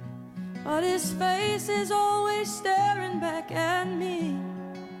 but his face is always staring back at me.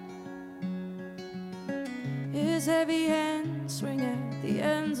 His heavy hands swing at the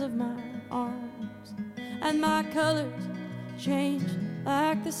ends of my arms, and my colors change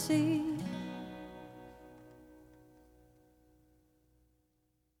like the sea.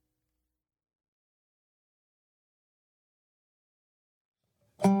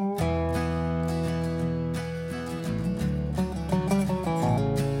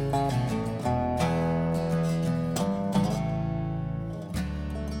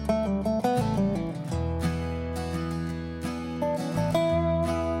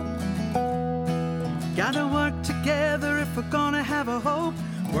 Gotta work together if we're gonna have a hope.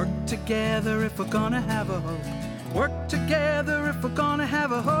 Work together if we're gonna have a hope. Work together if we're gonna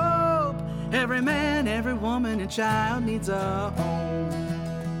have a hope. Every man, every woman, and child needs a home.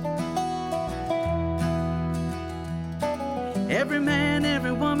 Every man,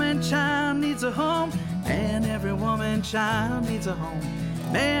 every woman, child needs a home. Man, every woman, child needs a home.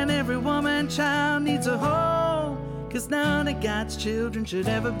 Man, every woman, child needs a home. 'Cause none of God's children should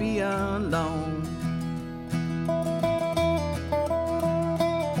ever be alone.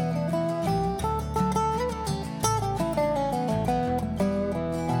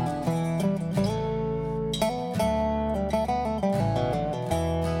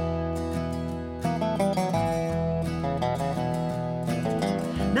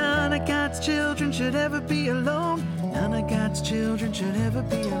 None of God's children should ever be alone. None of God's children should ever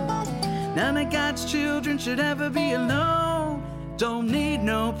be alone. None of God's children should ever be alone. Don't need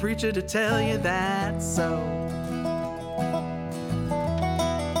no preacher to tell you that's so.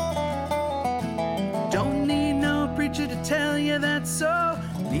 Don't need no preacher to tell you that's so.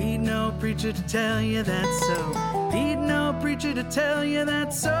 Need no preacher to tell you that's so. Need no preacher to tell you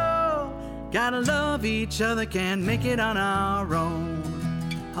that's so. Gotta love each other, can't make it on our own.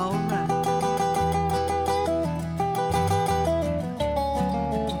 Alright.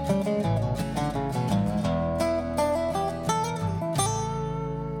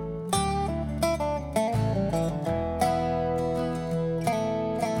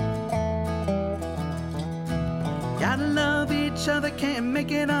 Gotta love each other, can't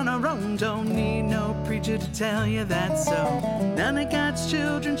make it on our own. Don't need no preacher to tell you that's so. None of God's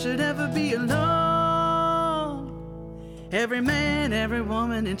children should ever be alone. Every man, every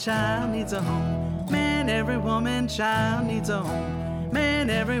woman, and child needs a home. Man, every woman, child needs a home. Man,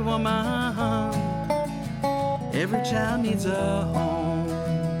 every woman, every child needs a home.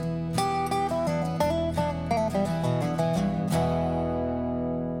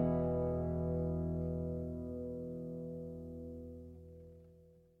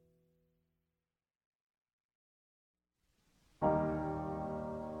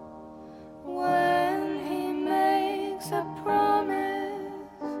 When he makes a promise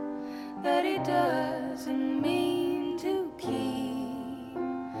that he doesn't mean to keep,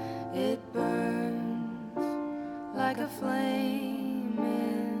 it burns like a flame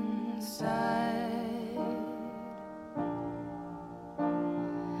inside.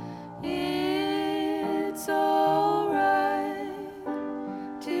 It's alright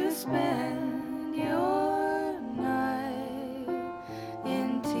to spend your night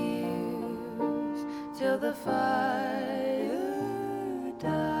in tears till the fire dies.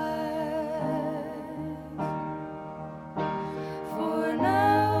 For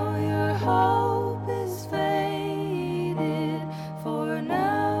now your hope is faded. For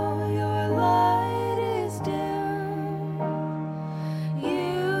now your light is dim.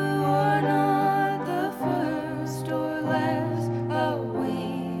 You are not the first or last a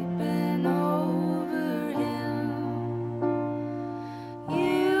weeping over him.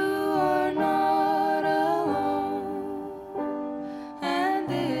 You are not alone, and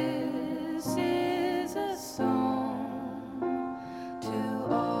this is a song to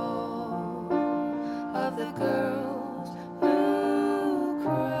all of the girls who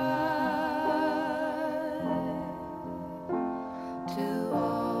cry, to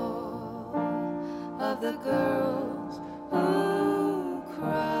all of the girls who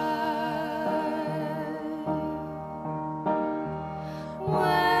cry.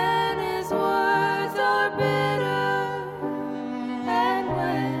 When his words are bitter, and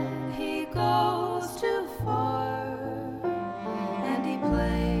when he goes too far, and he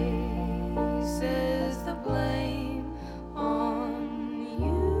places the blame on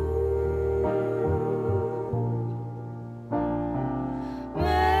you,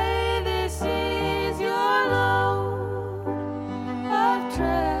 may this ease your load. I've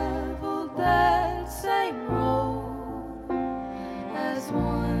traveled that same road as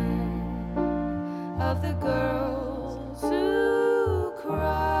one of the girls who cry.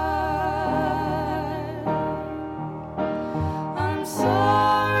 I'm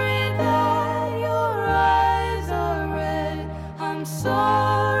sorry that your eyes are red. I'm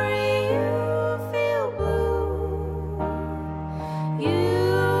sorry you feel blue. You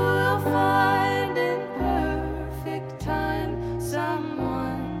will find in perfect time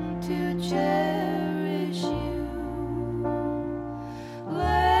someone to cherish you.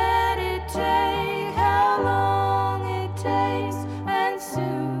 Let it take how long it takes, and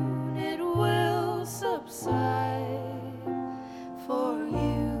soon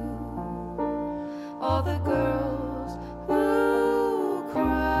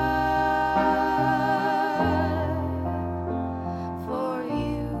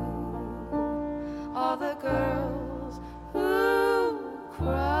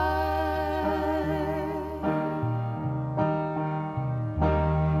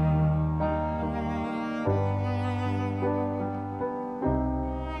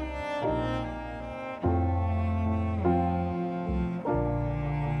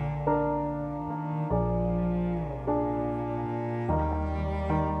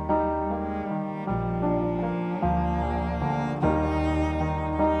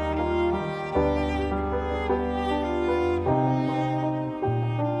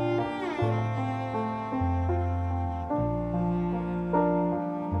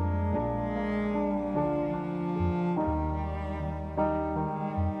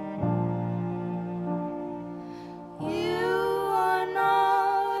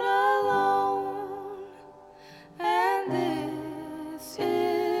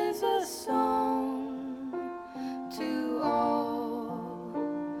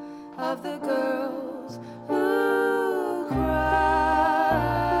of the girls who cry,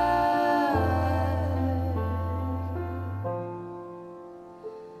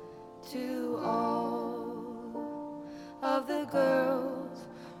 to all of the girls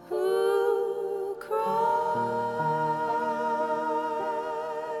who cry.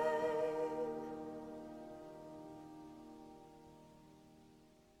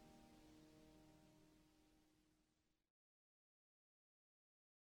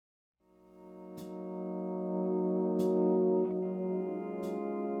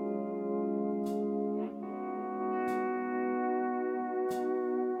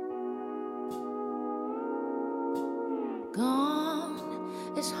 Gone.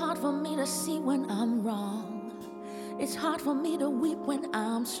 It's hard for me to see when I'm wrong. It's hard for me to weep when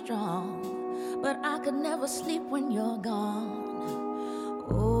I'm strong. But I could never sleep when you're gone.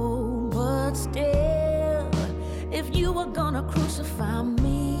 Oh, but still, if you were gonna crucify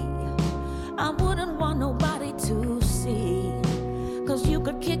me, I wouldn't want nobody to see. 'Cause you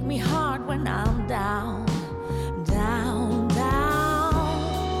could kick me hard when I'm down, down, down.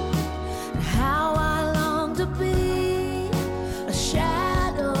 And how I long to be a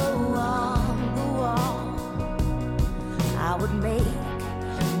shadow on the wall. I would make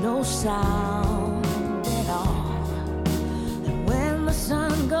no sound at all. And when the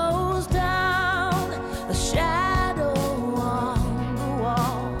sun goes down, a shadow on the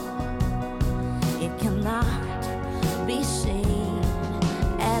wall, it cannot be seen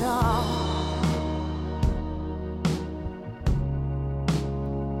at all.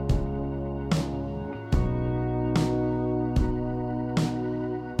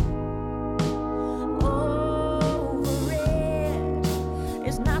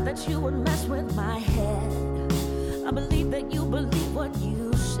 That you would mess with my head. I believe that you believe what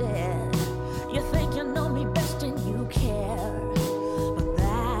you said. You think you know me best and you care. But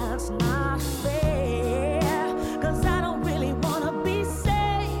that's not fair. 'Cause I don't really wanna be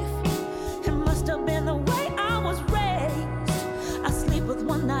safe. It must have been the way I was raised. I sleep with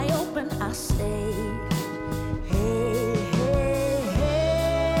one eye open, I stay. Hey, hey,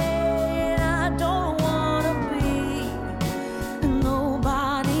 hey, I don't wanna be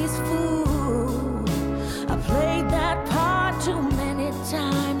nobody's fool. I played that part too many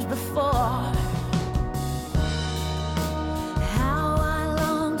times before. How I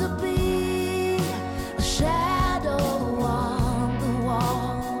long to be a shadow on the wall.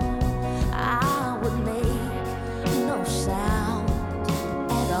 I would make no sound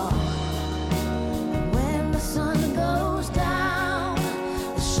at all. When the sun goes down,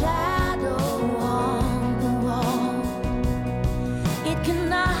 the shadow on the wall, it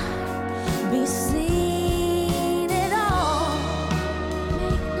cannot be seen at all.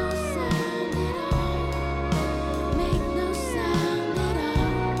 Make no sound at all. Make no sound at all.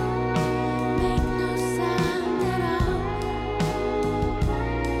 Make no sound at all.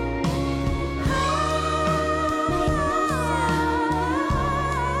 Make no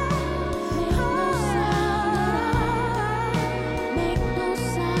sound at all. Make no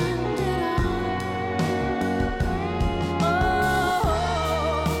sound at all. Oh,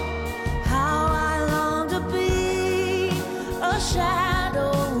 how I long to be a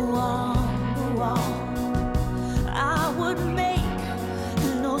shadow on the wall. I would make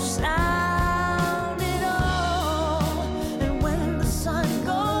no sound at all. And when the sun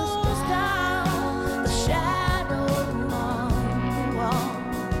goes down, the shadow on the wall,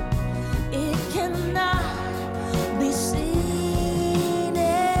 it cannot be seen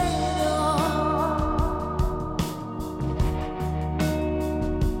at all.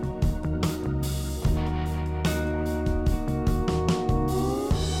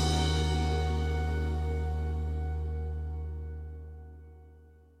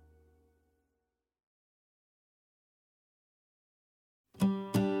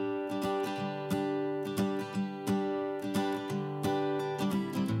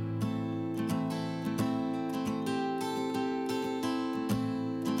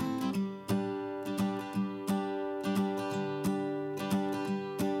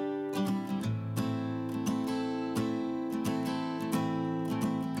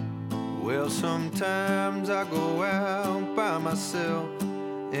 Well, sometimes I go out by myself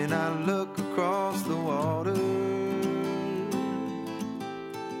and I look across the water,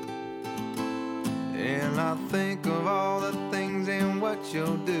 and I think of all the things and what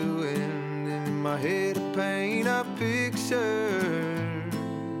you're doing, and in my head I paint a picture.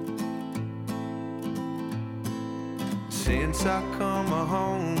 Since I come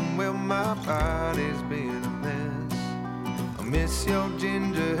home, well, my body's been a mess. I miss your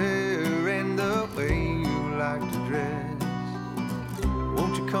ginger hair and the way you like to dress.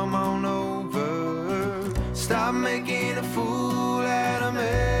 Won't you come on over? Stop making a fool out of me.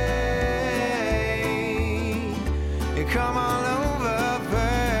 And come on over,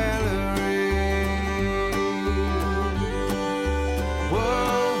 Valerie.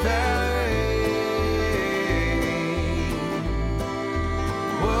 Whoa, Valerie.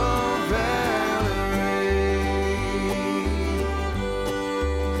 Whoa, Valerie.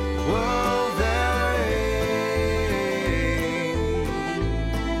 Whoa, Valerie.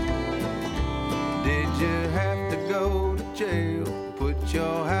 Did you have to go to jail? Put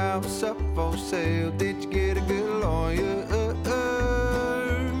your house up for sale? Did you get a good lawyer?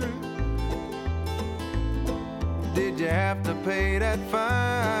 Did you have to pay that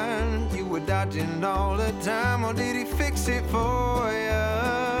fine you were dodging all the time, or did he fix it for you?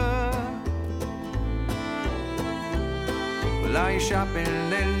 Well, are you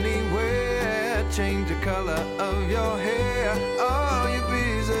shopping anywhere? Change the color of your hair. Are you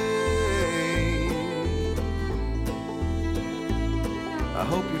busy? I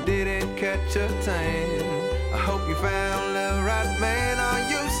hope you didn't catch a tan. I hope you found the right man. Are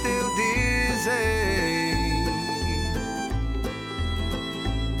you still dizzy?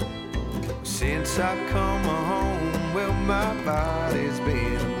 Since I come home, well, my body's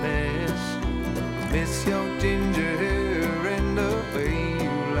been a mess. I miss your ginger hair and the way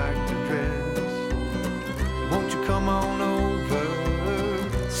you like to dress. Won't you come on over?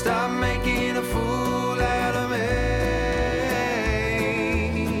 Stop making a fool out of me.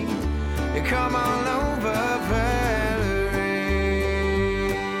 And come on over, Valerie.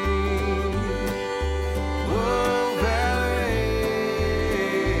 Whoa, Valerie.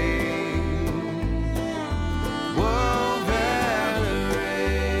 Whoa, Valerie.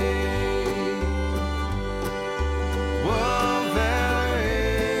 Whoa,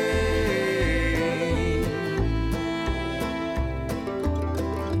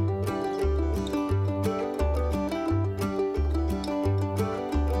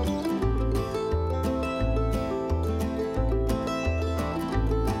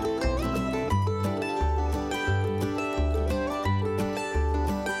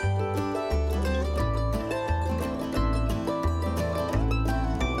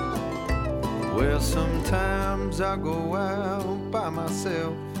 well, sometimes I go out by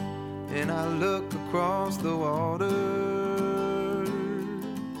myself and I look across the water,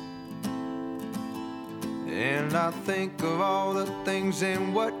 and I think of all the things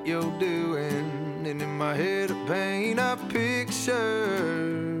and what you're doing, and in my head I paint a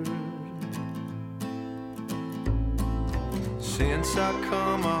picture. Since I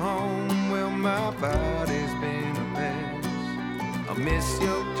come home, well, my body's been a mess. I miss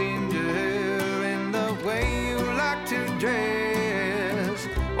your ginger hair and the way you like to dress.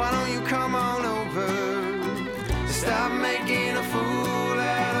 Why don't you come on over? Stop making a fool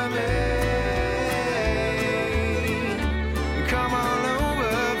out of me. Come on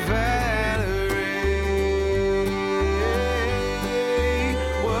over, Valerie.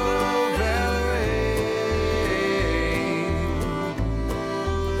 Whoa, Valerie.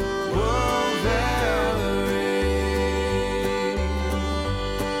 Whoa, Valerie.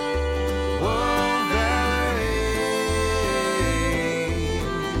 Whoa, Valerie.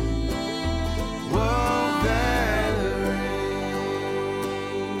 Whoa, Valerie.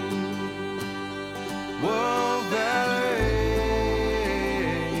 Whoa, Valerie.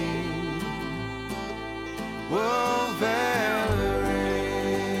 Whoa, Valerie.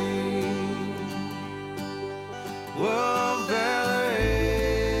 Whoa, Valerie.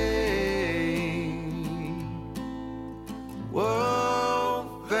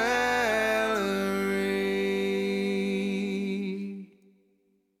 Whoa, Valerie.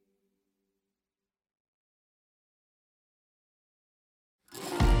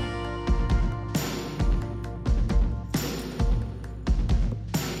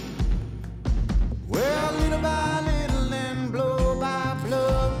 Well, little by little and blow by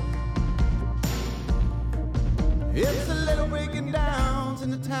blow, it's a little breaking downs in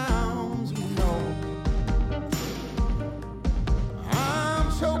the towns, you know.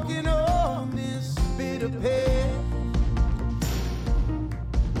 I'm choking on this bitter pill.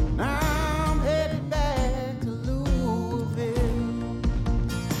 I'm headed back to Louisville.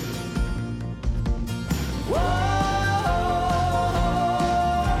 Whoa.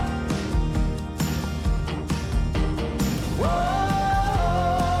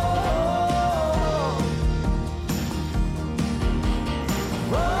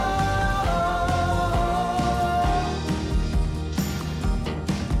 Whoa.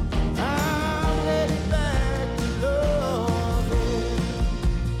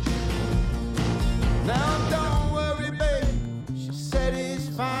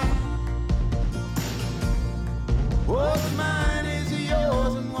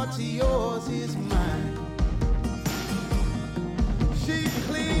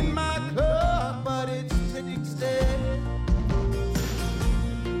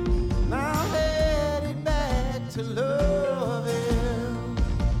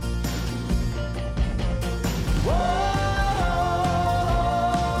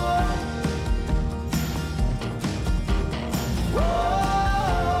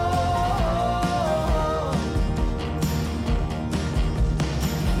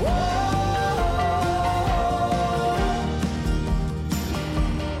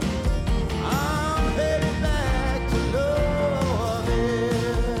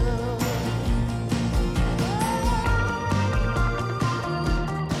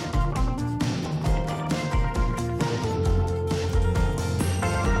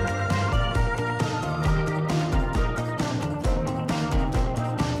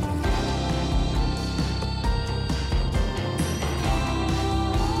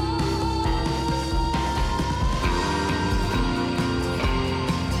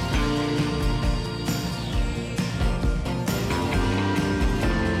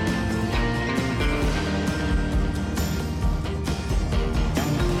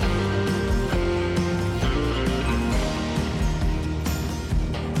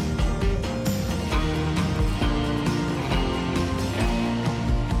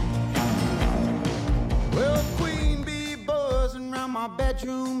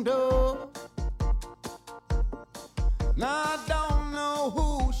 bedroom door. Now I don't know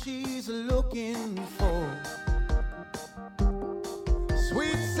who she's looking for.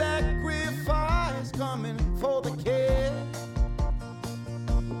 Sweet sacrifice coming for the kid.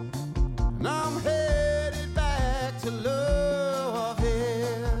 And I'm headed back to love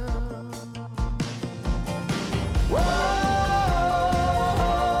here. Whoa.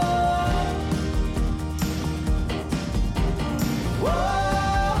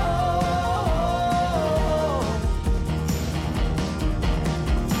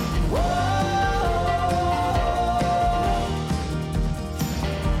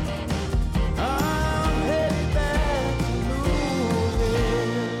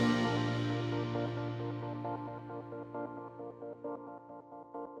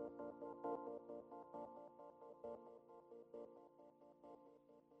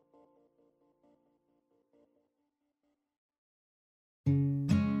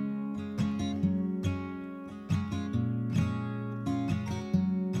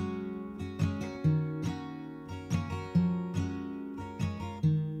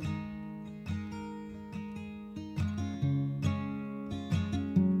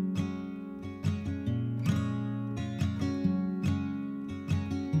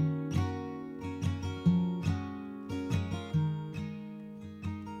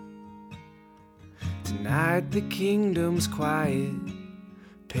 Tonight the kingdom's quiet,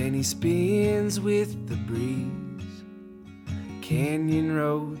 penny spins with the breeze. Canyon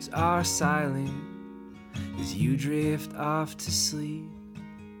roads are silent as you drift off to sleep.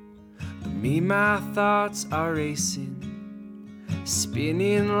 But me, my thoughts are racing,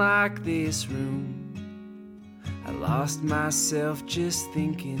 spinning like this room. I lost myself just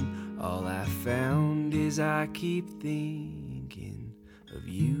thinking, all I found is I keep thinking of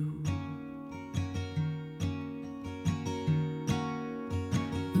you.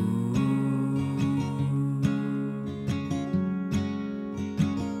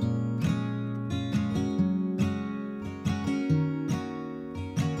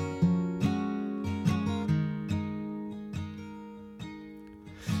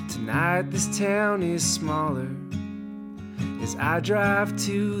 Tonight this town is smaller as I drive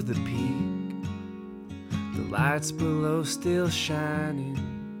to the peak. The lights below still shining,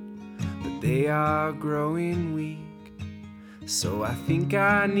 but they are growing weak. So I think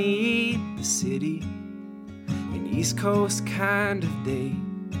I need the city, an East Coast kind of day,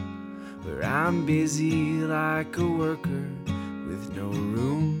 where I'm busy like a worker with no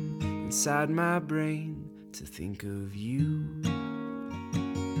room inside my brain to think of you.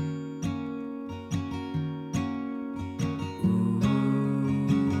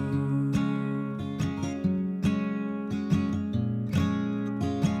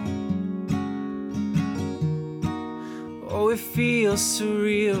 Oh, it feels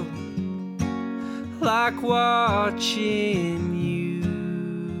surreal, like watching you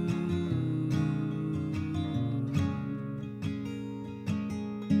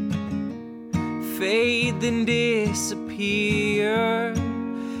fade then disappear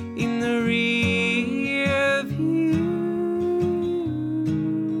in the rear view.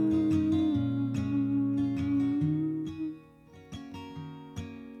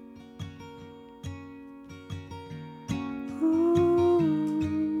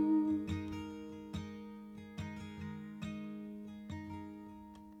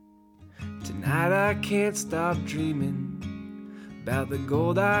 Tonight I can't stop dreaming about the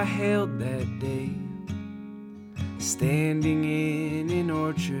gold I held that day, standing in an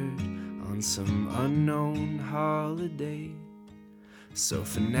orchard on some unknown holiday. So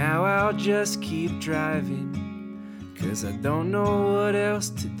for now I'll just keep driving, 'cause I don't know what else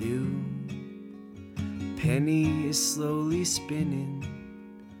to do. Penny is slowly spinning,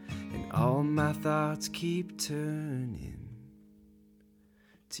 and all my thoughts keep turning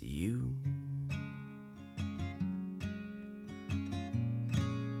to you.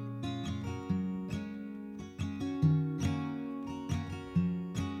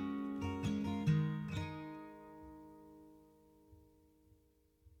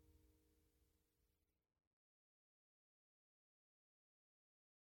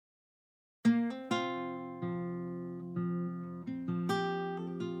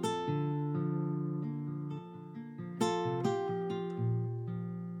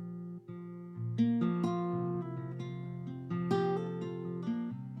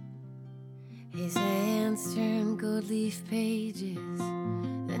 His hands turned gold leaf pages,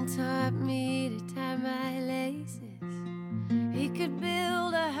 then taught me to tie my laces. He could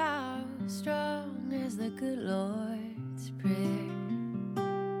build a house strong as the good Lord's Prayer.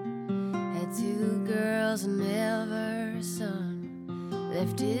 Had 2 girls and never a son,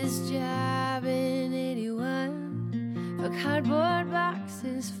 left his job in 81 for cardboard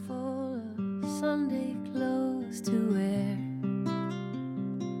boxes full of Sunday clothes to wear.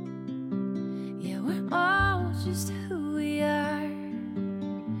 Yeah, we're all just who we are.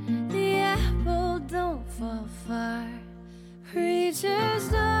 The apple don't fall far. Preacher's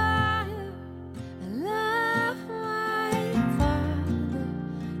daughter, I love my father.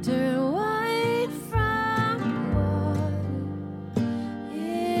 Turn white from water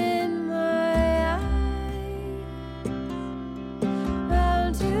in my eyes.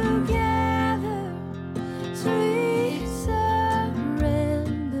 Bound together, sweet surrender.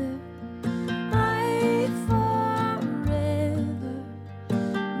 I forever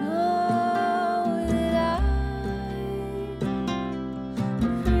know that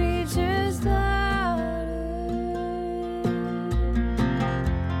preacher's daughter.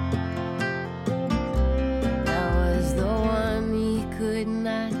 That was the one he could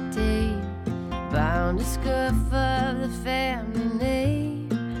not tame, bound to scuff of the family name.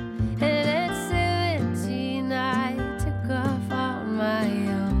 And at 17 I took off on my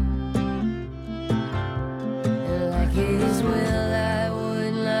own. And like his will I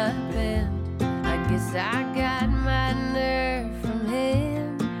would not bend. I guess I got my nerve from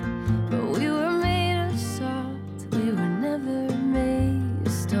him. But we were made of salt, we were never made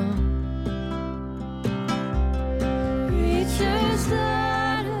of stone. Preacher's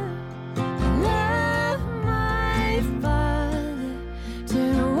daughter, I love my father.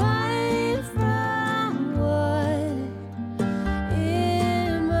 Turn white from water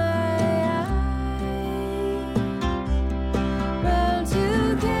in my eyes. Bound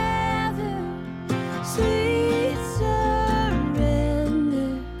together, sweet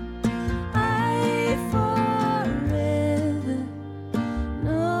surrender. I forever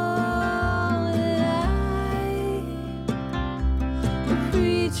know that I'm a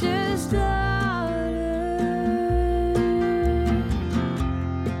preacher's daughter.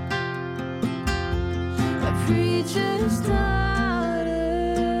 A preacher's daughter.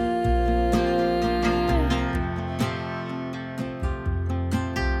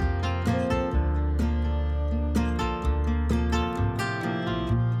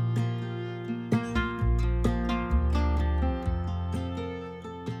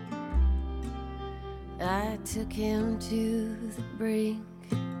 I took him to the brink.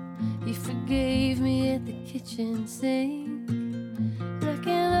 He forgave me at the kitchen sink. Like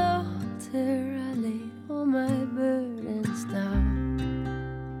an altar, I laid all my burdens down.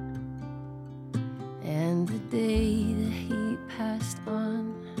 And the day that he passed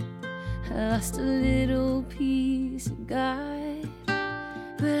on, I lost a little piece of God.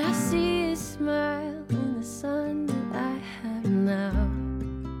 But I see his smile in the sun that I have now.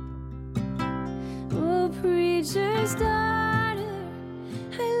 Oh, preacher's daughter,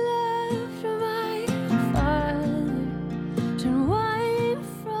 I loved my father. Turn wine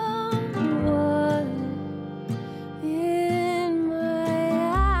from water in my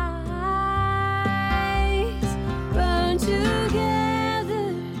eyes. Bound together,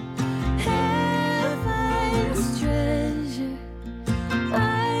 heaven's treasure.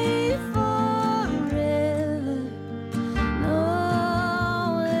 I forever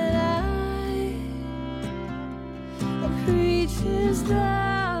know that I'm a preacher's daughter.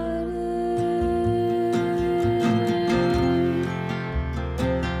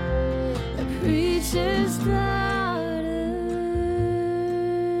 A preacher's daughter.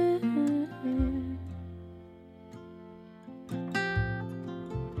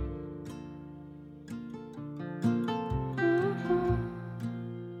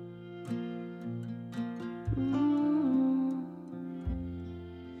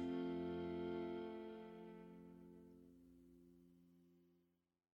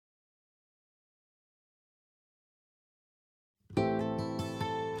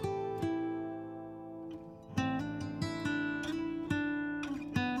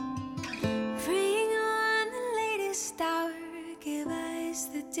 Bring on the latest hour, give us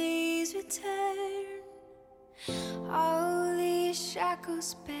the day's return. All these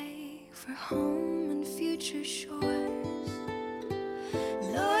shackles beg for home and future shores.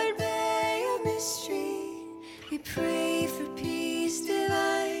 Lord, bear your mystery, we pray for peace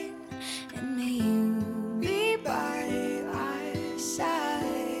divine, and may you be by our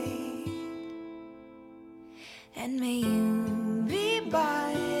side, and may you be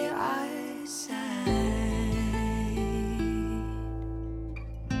by our side.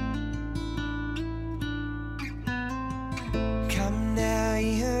 Come now,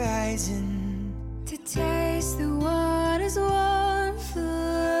 ye horizon, To taste the water's warm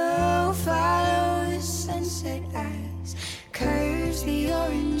flow, follow the sunset as curves the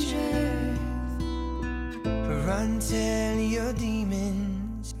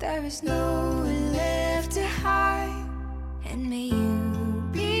there is nowhere left to hide, and may you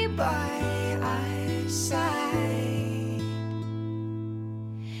be by our side,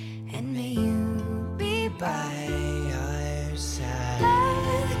 and may you be by our side.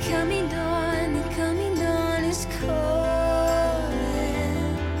 The coming dawn is calling.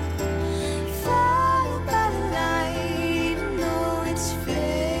 Followed by the light, even though it's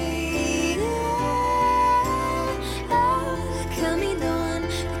fading. Oh, the coming dawn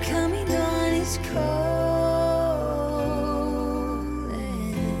is calling.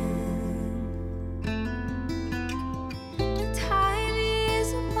 The time is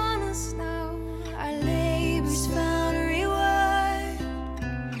upon us now. Our labor's found a reward.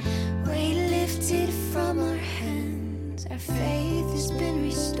 Weight lifted from our hands. Our faith has been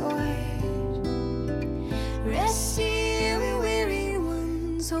restored. Rest here, we weary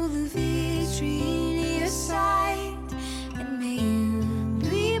ones. Hold the victory in your sight, and may you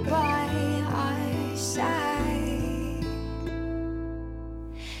be by our side,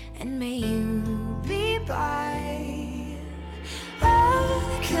 and may you be by. Oh,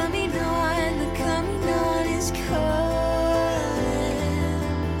 the coming dawn is calling.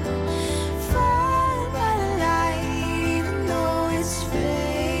 Followed by the light, even though it's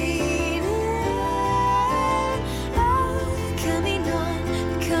fading. Oh, the coming dawn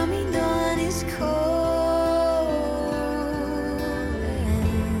is calling.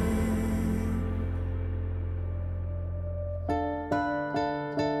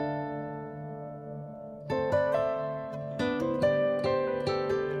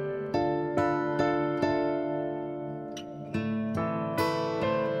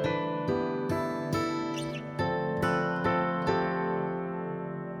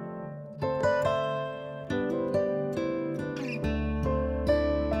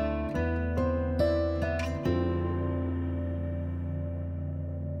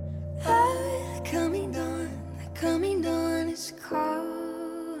 Oh, the coming dawn is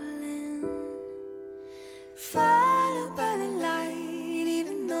calling. Followed by the light,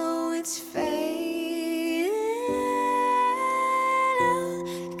 even though it's fading. Oh,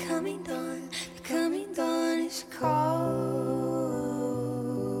 the coming dawn is calling.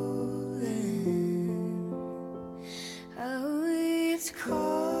 Oh, it's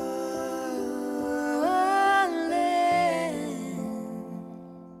calling.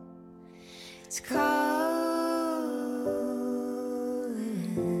 It's calling.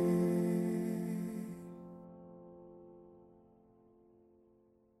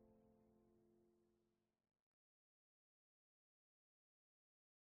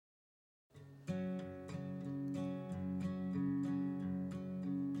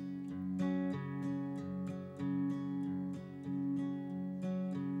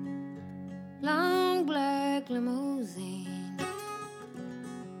 Long black limousine,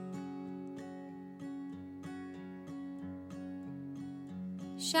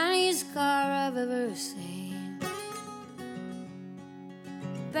 shiniest car I've ever seen.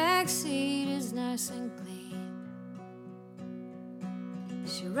 Backseat is nice and clean.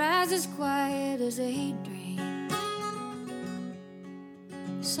 She rides as quiet as a dream.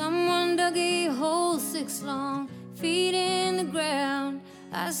 Someone dug a hole 6 long feet in the ground.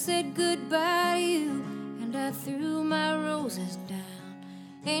 I said goodbye to you, and I threw my roses down.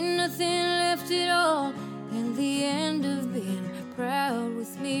 Ain't nothing left at all in the end of being proud,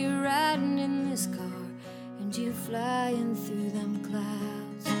 with me riding in this car and you flying through them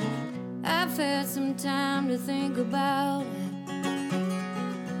clouds. I've had some time to think about it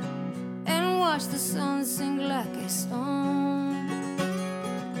and watch the sun sink like a stone.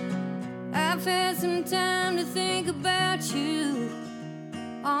 I've had some time to think about you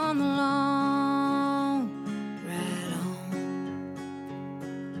on the long ride home.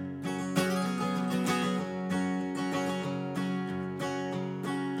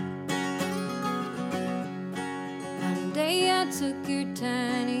 One day I took your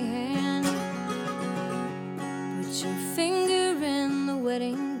tiny hand, put your finger in the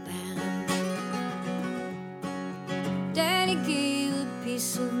wedding band. Daddy gave a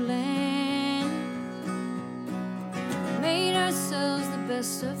piece of land, made ourselves the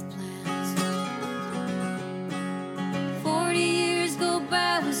best of plans. 40 years go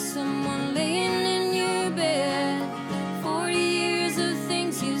by with someone laying in your bed. 40 years of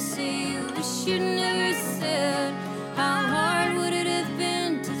things you say you wish you'd never said. How hard would it have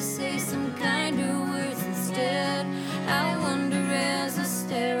been to say some kinder words instead? I wonder as I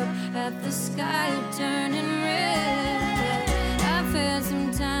stare up at the sky turning red. I've had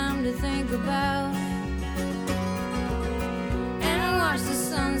some time to think about it and watch the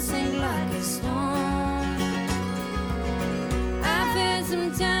sun sink like a stone. I've had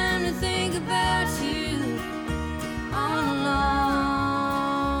some time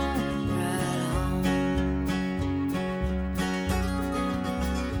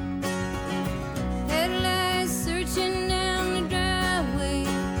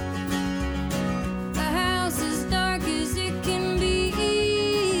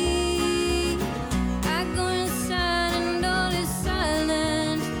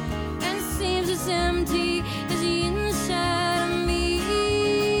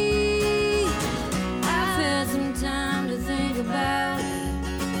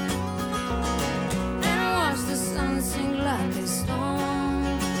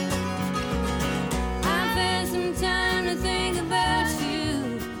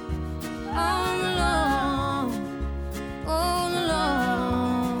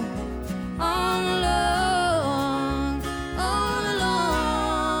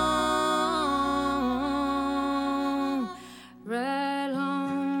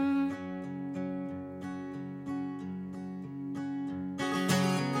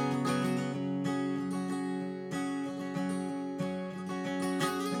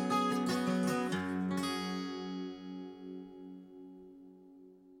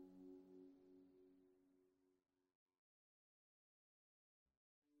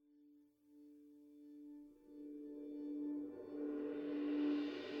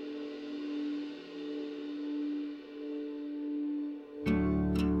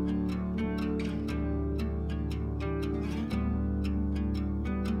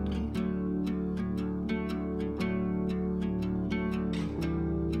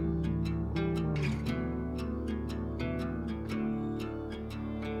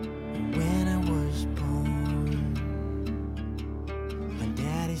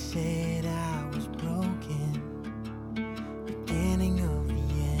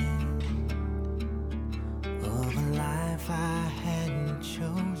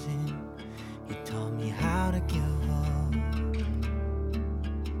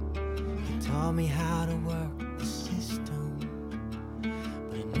me how to work the system,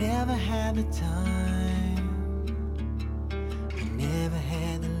 but I never had the time. I never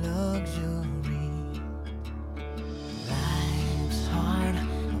had the luxury. Life's hard,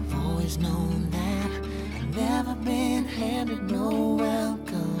 I've always known that. I've never been handed no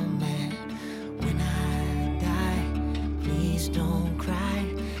welcome mat. When I die, please don't cry,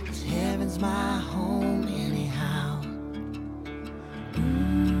 'cause heaven's my home anyhow.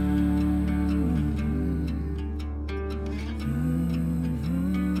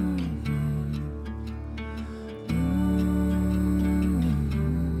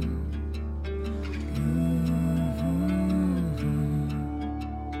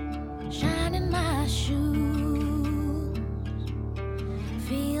 Shining my shoes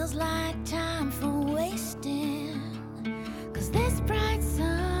feels like time for wasting, 'cause this bright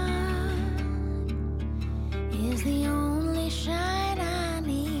sun is the only shine I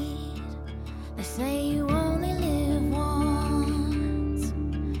need. They say you only live once,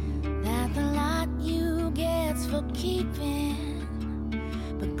 that the lot you get's for keeping,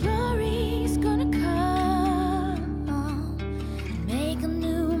 but glory's gonna come and make a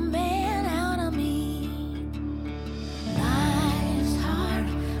new man out of me. Life's hard,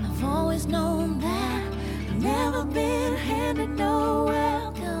 I've always known that. I've never been handed no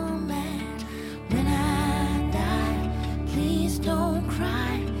welcome mat. When I die, please don't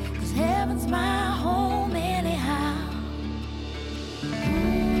cry, 'cause heaven's my home anyhow.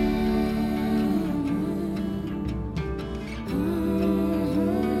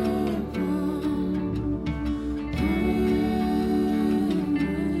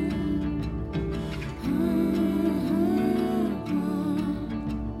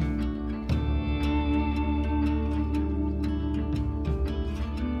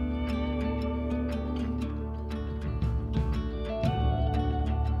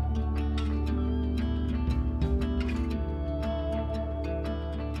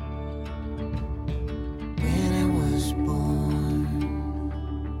 When I was born,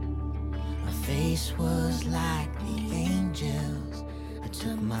 my face was like the angels. I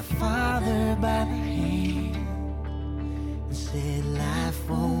took my father by the hand and said, life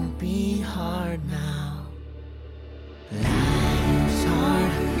won't be hard now. Life's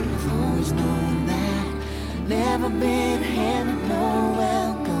hard, I've always known that. Never been handed no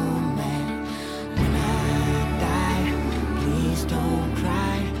welcome mat. When I die, please don't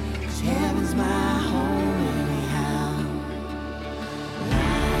cry, 'cause heaven's my home anyhow.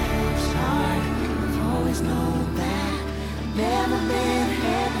 Life's hard, I've always known that. Never been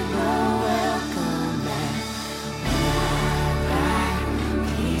handed no welcome mat. When I die,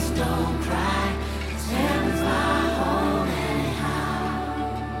 please don't cry, 'cause heaven's my home anyhow.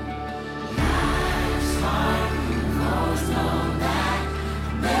 Life's hard, I've always known that.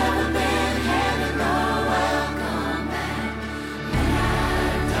 Never been handed no welcome mat. When I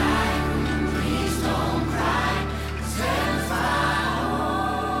die, please don't cry, 'cause heaven's my home.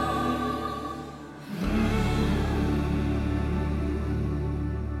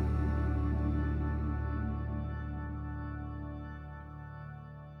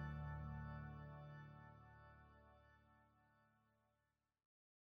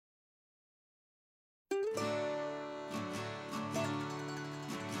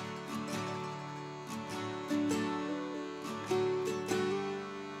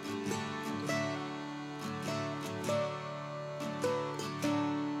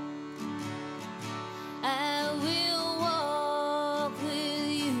 I will walk with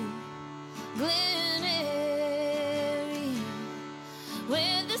you, Glenary,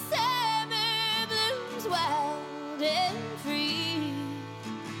 where the summer blooms wild and free.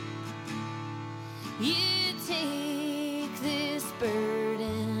 You take this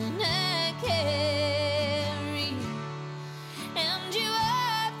burden I carry, and you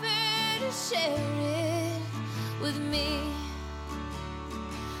offer to share it with me.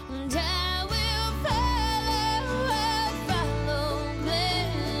 And I will follow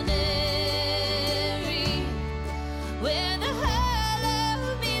Glenary, where the hollow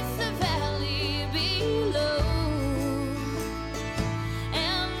meets the valley below,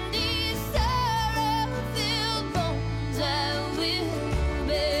 and each sorrow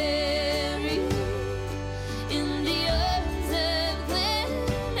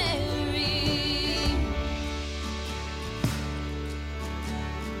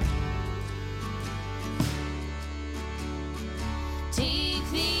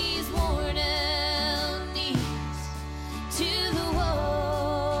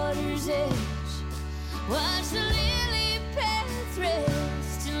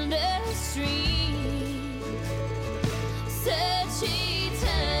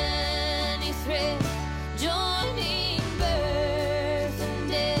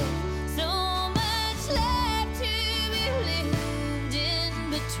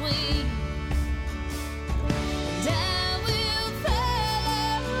between. And I will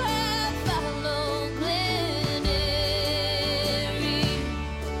follow Glen Eyrie,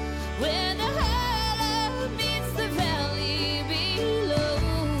 where the hollow meets the valley below.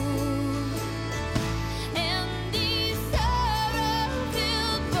 And these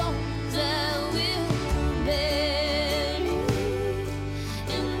sorrow-filled bones I will bury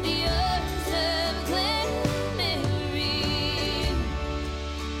in the arms of Glen Eyrie.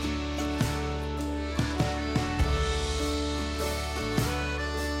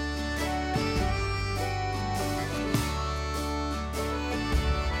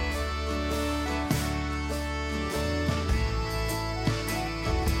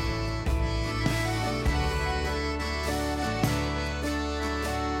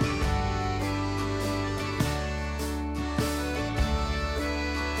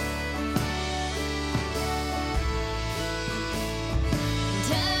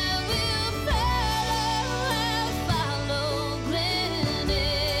 And I will follow Glen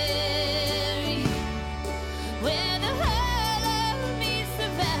Eyrie, where the hollow meets the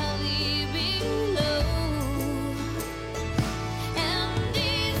valley below. And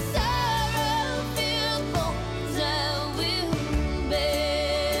these sorrow-filled bones I will bury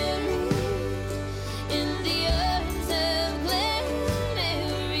in the arms of Glen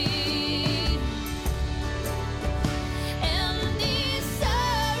Eyrie. And these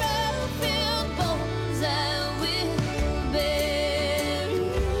sorrow-filled bones I will bury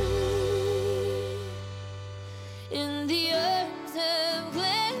in the arms of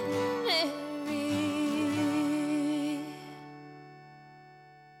Glen Eyrie.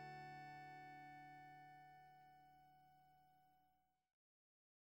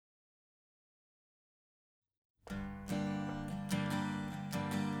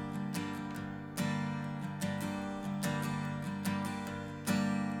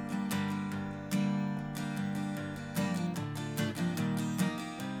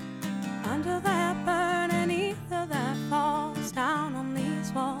 Under that burning ether that falls down on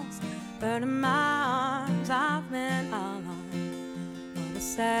these walls, burning my arms, I've been alone. What a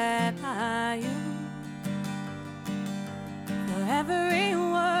sad night. For every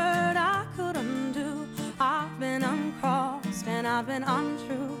word I could undo, I've been uncrossed and I've been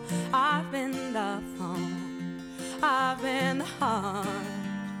untrue. I've been the thorn, I've been the heart,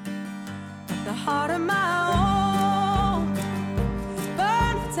 but the heart of my own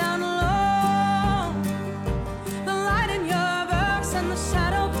burned down low. The light in your verse and the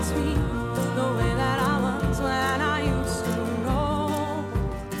shadow between, the way that I was when I used to know.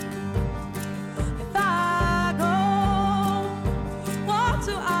 If I go, what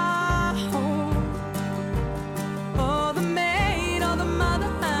do I hold? Oh, the maid or the mother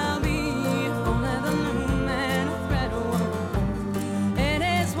I'll be, if only the loom and a thread won't. It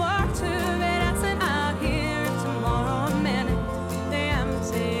is work to be dancing out here tomorrow a minute. The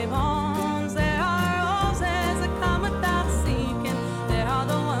empty bones, there are roses that come without seeking. There are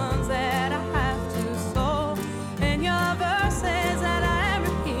the ones that I have to sow in your verses that I am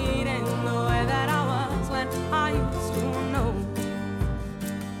repeating, the way that I was when I used to know.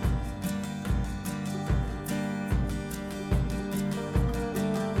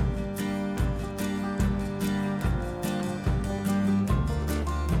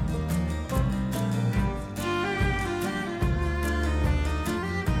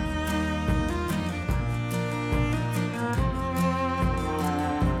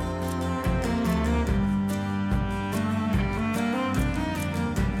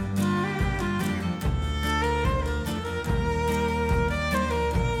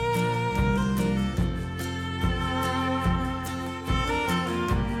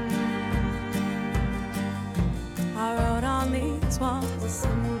 I wrote on these walls a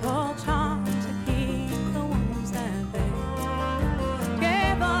simple charm to keep the wounds that they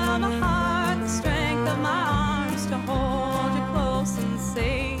gave all my heart, the strength of my arms to hold you close and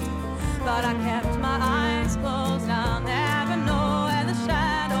safe. But I kept my eyes closed, I'll never know where the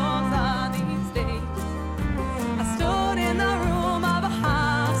shadows are these days. I stood in the room of a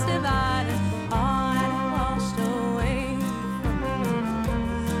house divided, all and it washed away from me.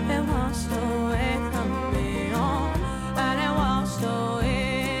 It washed away from me, oh, and it washed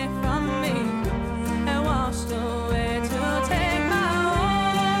away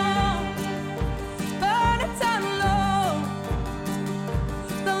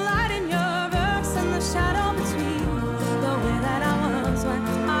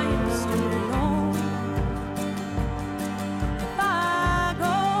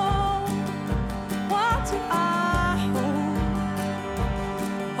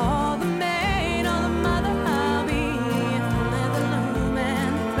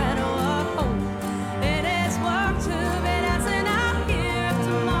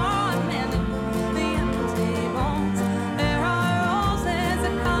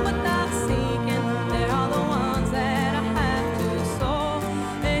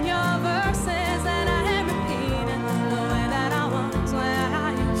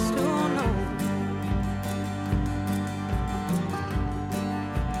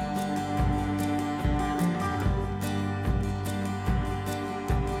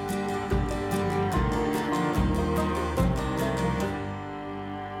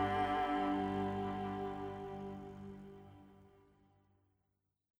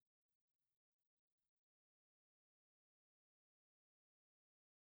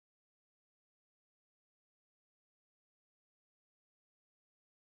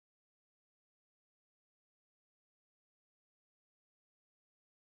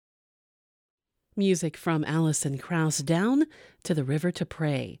Music from Alison Krauss, Down to the River to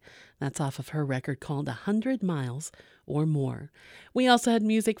Pray. That's off of her record called 100 Miles or More. We also had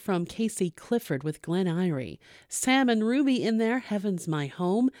music from Casey Clifford with Glen Eyrie, Sam and Ruby in there, Heaven's My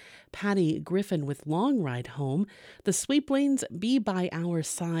Home, Patty Griffin with Long Ride Home, the Sweeplings, Be By Our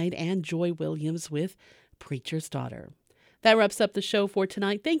Side, and Joy Williams with Preacher's Daughter. That wraps up the show for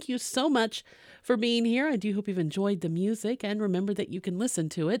tonight. Thank you so much for being here. I do hope you've enjoyed the music, and remember that you can listen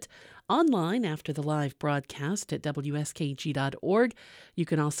to it online after the live broadcast at WSKG.org. You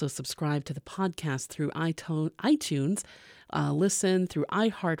can also subscribe to the podcast through iTunes, listen through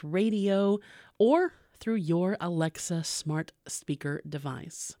iHeartRadio, or through your Alexa smart speaker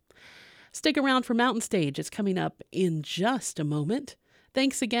device. Stick around for Mountain Stage. It's coming up in just a moment.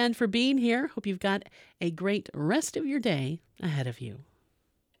 Thanks again for being here. Hope you've got a great rest of your day ahead of you.